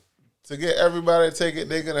to get everybody to take it,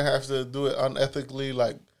 they're gonna have to do it unethically,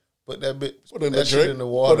 like put that shit in the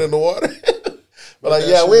water. Put it in the water. But like,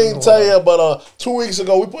 yeah, we ain't tell you, but 2 weeks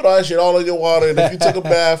ago we put our shit all in your water, and if you took a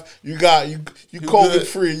bath, you COVID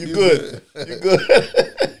free. You good. You good.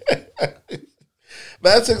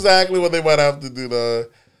 That's exactly what they might have to do, though.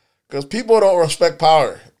 Because people don't respect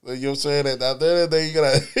power. You know what I'm saying? And at the end of the day,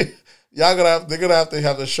 they're gonna have to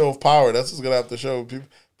have the show of power. That's what's gonna have to show.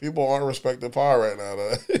 People aren't respecting power right now,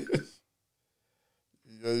 though.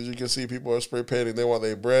 As you can see, people are spray painting. They want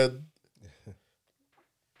their bread.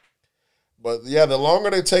 But yeah, the longer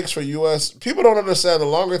it takes for U.S., people don't understand. The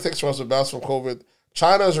longer it takes for us to bounce from COVID,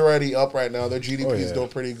 China's already up right now. Their GDP is doing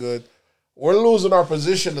pretty good. We're losing our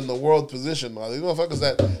position in the world position. Now, these motherfuckers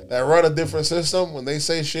that run a different system, when they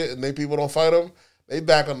say shit and people don't fight them, they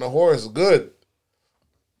back on the horse good.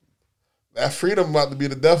 That freedom about to be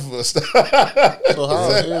the death of us. So how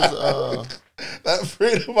is that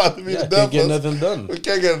freedom about to be the death of us? Can't get nothing done. We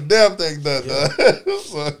can't get a damn thing done.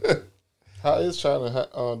 Yeah. How is China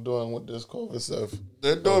doing with this COVID stuff?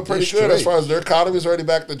 They're doing pretty good as far as their economy is already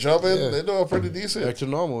back to jumping. Yeah. They're doing pretty decent. Back to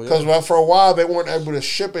normal, Because for a while, they weren't able to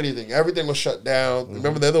ship anything. Everything was shut down. Mm-hmm.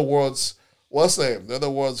 Remember, they're the world's, what's the name? They're the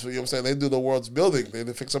world's, you know what I'm saying? They do the world's building. They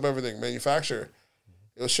fix up everything, manufacture.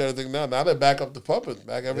 It was shut everything down. Now they're back up to pumping,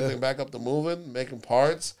 back up to moving, making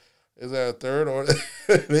parts. Is that a third? Or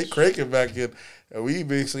they cranking back in. And we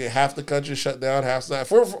basically, half the country shut down, half's not.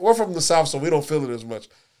 We're from the South, so we don't feel it as much.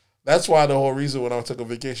 That's why the whole reason when I took a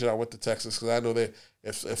vacation, I went to Texas, because I know that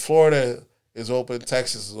if Florida is open,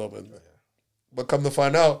 Texas is open. But come to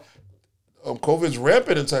find out, COVID's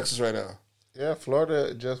rampant in Texas right now. Yeah,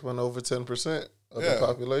 Florida just went over 10% of the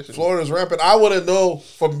population. Florida's rampant. I wouldn't know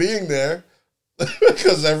from being there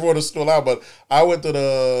because everyone is still out. But I went to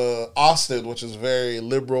the Austin, which is a very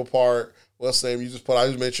liberal part. What's the name? I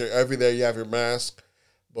just made sure every day you have your mask.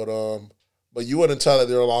 But you wouldn't tell that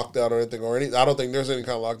they're locked down or anything I don't think there's any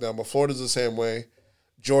kind of lockdown. But Florida's the same way.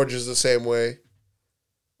 Georgia's the same way.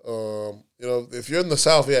 If you're in the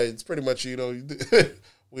South, it's pretty much, we ain't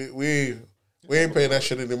paying that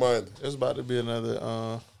shit any mind. There's about to be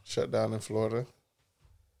another shutdown in Florida.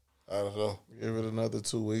 I don't know. Give it another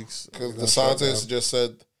 2 weeks. Because DeSantis just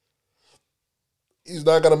said he's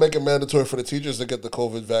not going to make it mandatory for the teachers to get the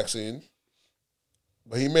COVID vaccine.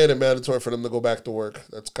 But he made it mandatory for them to go back to work.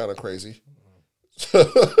 That's kind of crazy.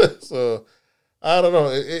 So I don't know.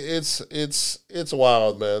 It's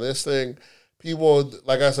wild, man. This thing, people,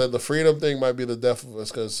 like I said, the freedom thing might be the death of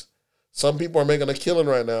us, because some people are making a killing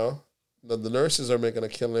right now. The nurses are making a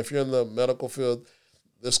killing. If you're in the medical field,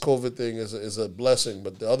 this COVID thing is a blessing.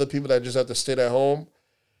 But the other people that just have to stay at home,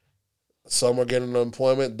 some are getting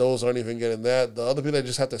unemployment. Those aren't even getting that. The other people that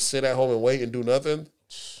just have to sit at home and wait and do nothing,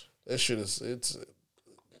 this shit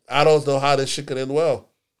I don't know how this shit could end well.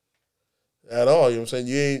 At all. You know what I'm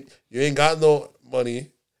saying? You ain't got no money.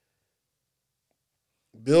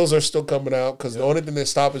 Bills are still coming out, because the only thing that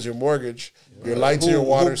stops is your mortgage. Your lights and your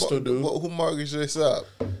water still due. Who mortgaged this up?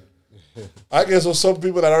 I guess there's some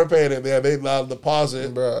people that aren't paying it. They allowed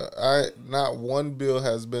deposit. Bruh, not one bill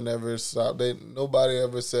has been ever stopped. Nobody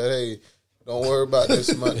ever said, hey, don't worry about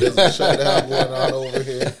this month. There's a shutdown going on over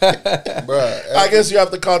here. Bruh. I guess you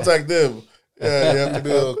have to contact them. Yeah, you have to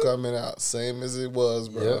bill coming out, same as it was,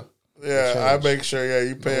 bro. Yeah, I make sure. Yeah,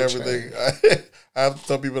 you pay everything. I have to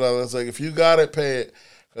tell people that it's like if you got it, pay it.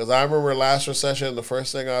 Because I remember last recession, the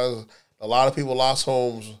first thing a lot of people lost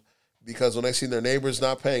homes because when they seen their neighbors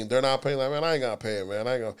not paying, they're not paying. Like, man, I ain't gonna pay it, man.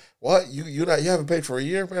 I ain't gonna. What you haven't paid for a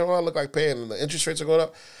year, man? Well, I look like paying, and the interest rates are going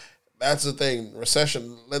up. That's the thing.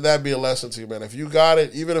 Recession. Let that be a lesson to you, man. If you got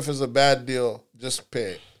it, even if it's a bad deal, just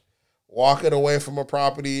pay it. Walking away from a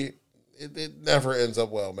property, it never ends up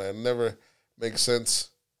well, man. It never makes sense.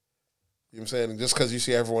 You know what I'm saying? Just because you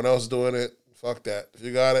see everyone else doing it, fuck that. If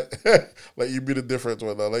you got it, let you be the difference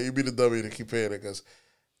one, though. Let you be the dummy to keep paying it because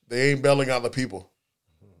they ain't bailing out the people.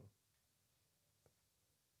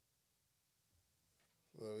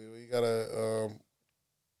 So we gotta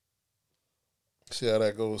see how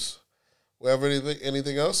that goes. We have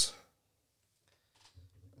anything else?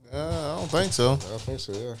 I don't think so. I think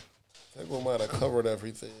so. Yeah. I think we might have covered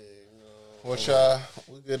everything. What y'all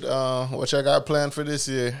got planned for this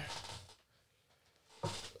year?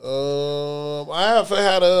 I haven't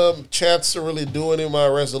had a chance to really do any of my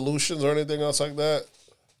resolutions or anything else like that.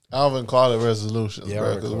 I don't even call it resolutions, Yeah,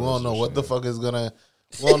 bro, I because call we it don't know what the resolution, fuck is gonna.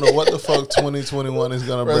 We don't know what the fuck 2021 is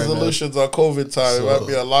gonna bring us. Resolutions on COVID time. So- It might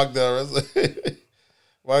be a lockdown.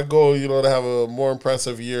 My goal, to have a more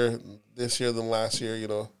impressive year this year than last year.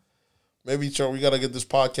 Maybe we got to get this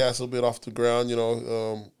podcast a little bit off the ground.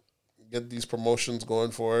 Get these promotions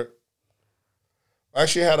going for it. I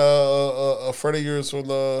actually had a friend of yours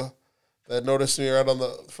that noticed me right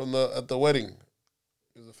at the wedding.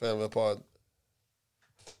 He's a fan of the pod.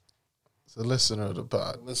 It's a listener of the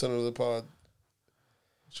pod. Listener to the pod.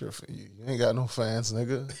 Sure, you ain't got no fans,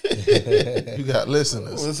 nigga. You got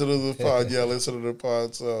listeners. Listen to the pod. Yeah, listen to the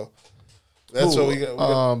pod. So that's what we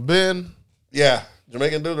got. Ben. Yeah,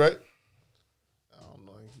 Jamaican dude, right? I don't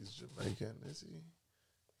know if he's Jamaican. Is he?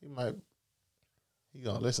 He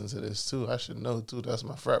gonna listen to this too. I should know too. That's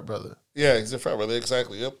my frat brother. Yeah, he's a frat brother.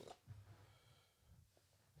 Exactly. Yep.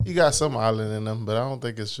 He got some island in him, but I don't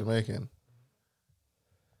think it's Jamaican.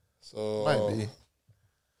 So Might be.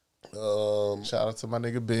 Shout out to my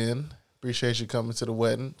nigga Ben. Appreciate you coming to the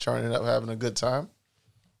wedding, turning up, having a good time.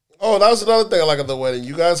 Oh, that was another thing I like at the wedding.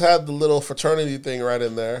 You guys had the little fraternity thing right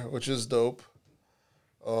in there, which is dope.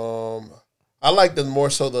 I liked it more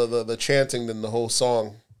so the chanting than the whole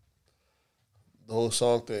song. The whole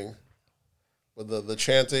song thing. But the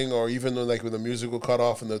chanting, or even when the music would cut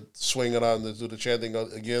off and the swing it on and do the chanting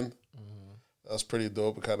again. Mm-hmm. That's pretty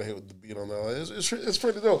dope. It kind of hit with the beat on that. It's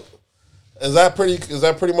pretty dope. Is that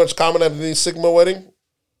pretty much common at any Sigma wedding?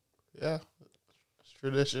 Yeah. It's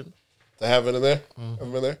tradition. To have it in there? Mm-hmm.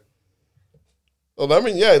 Have it in there? Well, that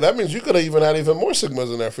means you could have even had even more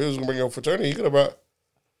Sigmas in there. If he was going to bring your fraternity, you could have brought...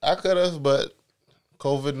 I could have, but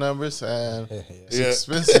COVID numbers and it's Yeah.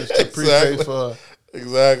 expensive to prepay for.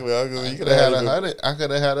 Exactly. You could have had 100. I could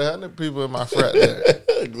have had 100 people in my frat there.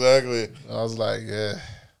 Exactly. I was like, yeah.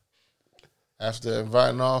 After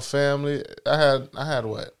inviting all family, I had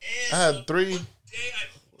what? I had 3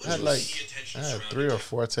 or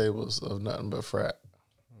 4 tables of nothing but frat.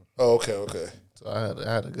 Oh, okay. So I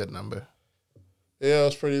had a good number. Yeah, it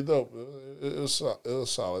was pretty dope. It was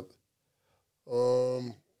solid.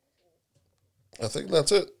 I think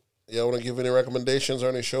that's it. Yeah, want to give any recommendations or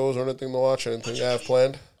any shows or anything to watch? Anything you have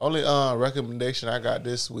planned? Only recommendation I got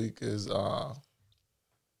this week is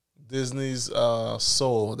Disney's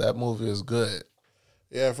Soul. That movie is good.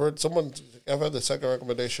 Yeah, I've had the second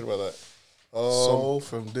recommendation about that. Soul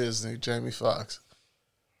from Disney, Jamie Foxx.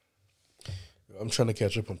 I'm trying to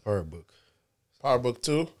catch up on Power Book. Power Book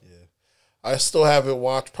 2? Yeah. I still haven't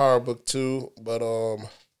watched Power Book 2, but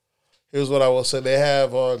here's what I will say. They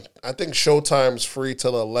have on, I think Showtime's free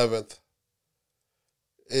till the 11th.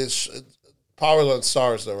 It's Power's on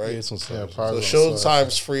Stars though, right? Yeah, it's on Stars. Yeah, So Power's on Stars.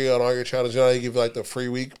 Showtime's free on all your channels. They give you the free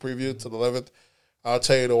week preview to the 11th. I'll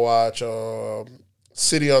tell you to watch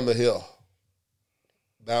City on the Hill.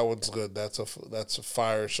 That one's good. That's a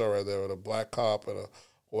fire show right there with a black cop and a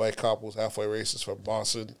white cop who's halfway racist from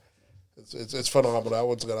Boston. It's phenomenal. That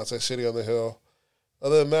one's good. I'd say City on the Hill.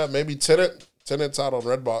 Other than that, maybe Tenet. Tenet's out on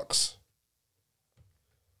Redbox.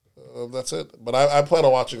 That's it. But I plan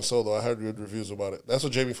on watching Soul, though. I heard good reviews about it. That's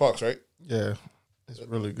with Jamie Foxx, right? Yeah, it's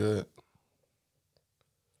really good.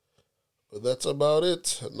 But that's about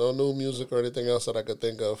it. No new music or anything else that I could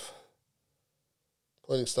think of.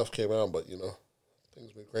 Plenty of stuff came out, but,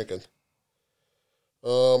 things been cranking.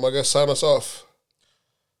 I guess sign us off.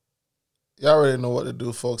 Y'all already know what to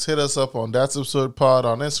do, folks. Hit us up on That's Absurd Pod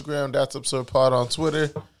on Instagram, That's Absurd Pod on Twitter.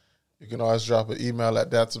 You can always drop an email at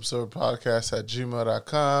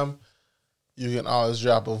that'sabsurdpodcast@gmail.com. You can always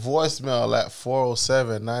drop a voicemail at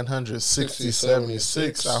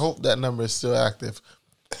 407-900-6076. I hope that number is still active.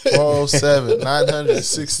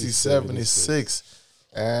 407-960-76.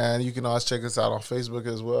 And you can always check us out on Facebook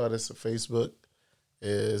as well. That's the Facebook.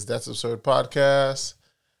 That's Absurd Podcast.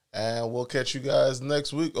 And we'll catch you guys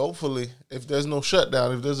next week, hopefully. If there's no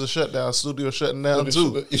shutdown. If there's a shutdown, studio shutting down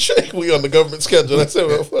too. We on the government schedule. That's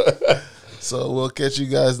it. So we'll catch you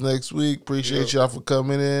guys next week. Appreciate y'all for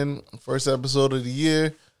coming in. First episode of the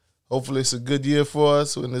year. Hopefully it's a good year for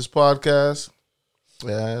us in this podcast.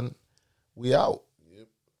 And we out.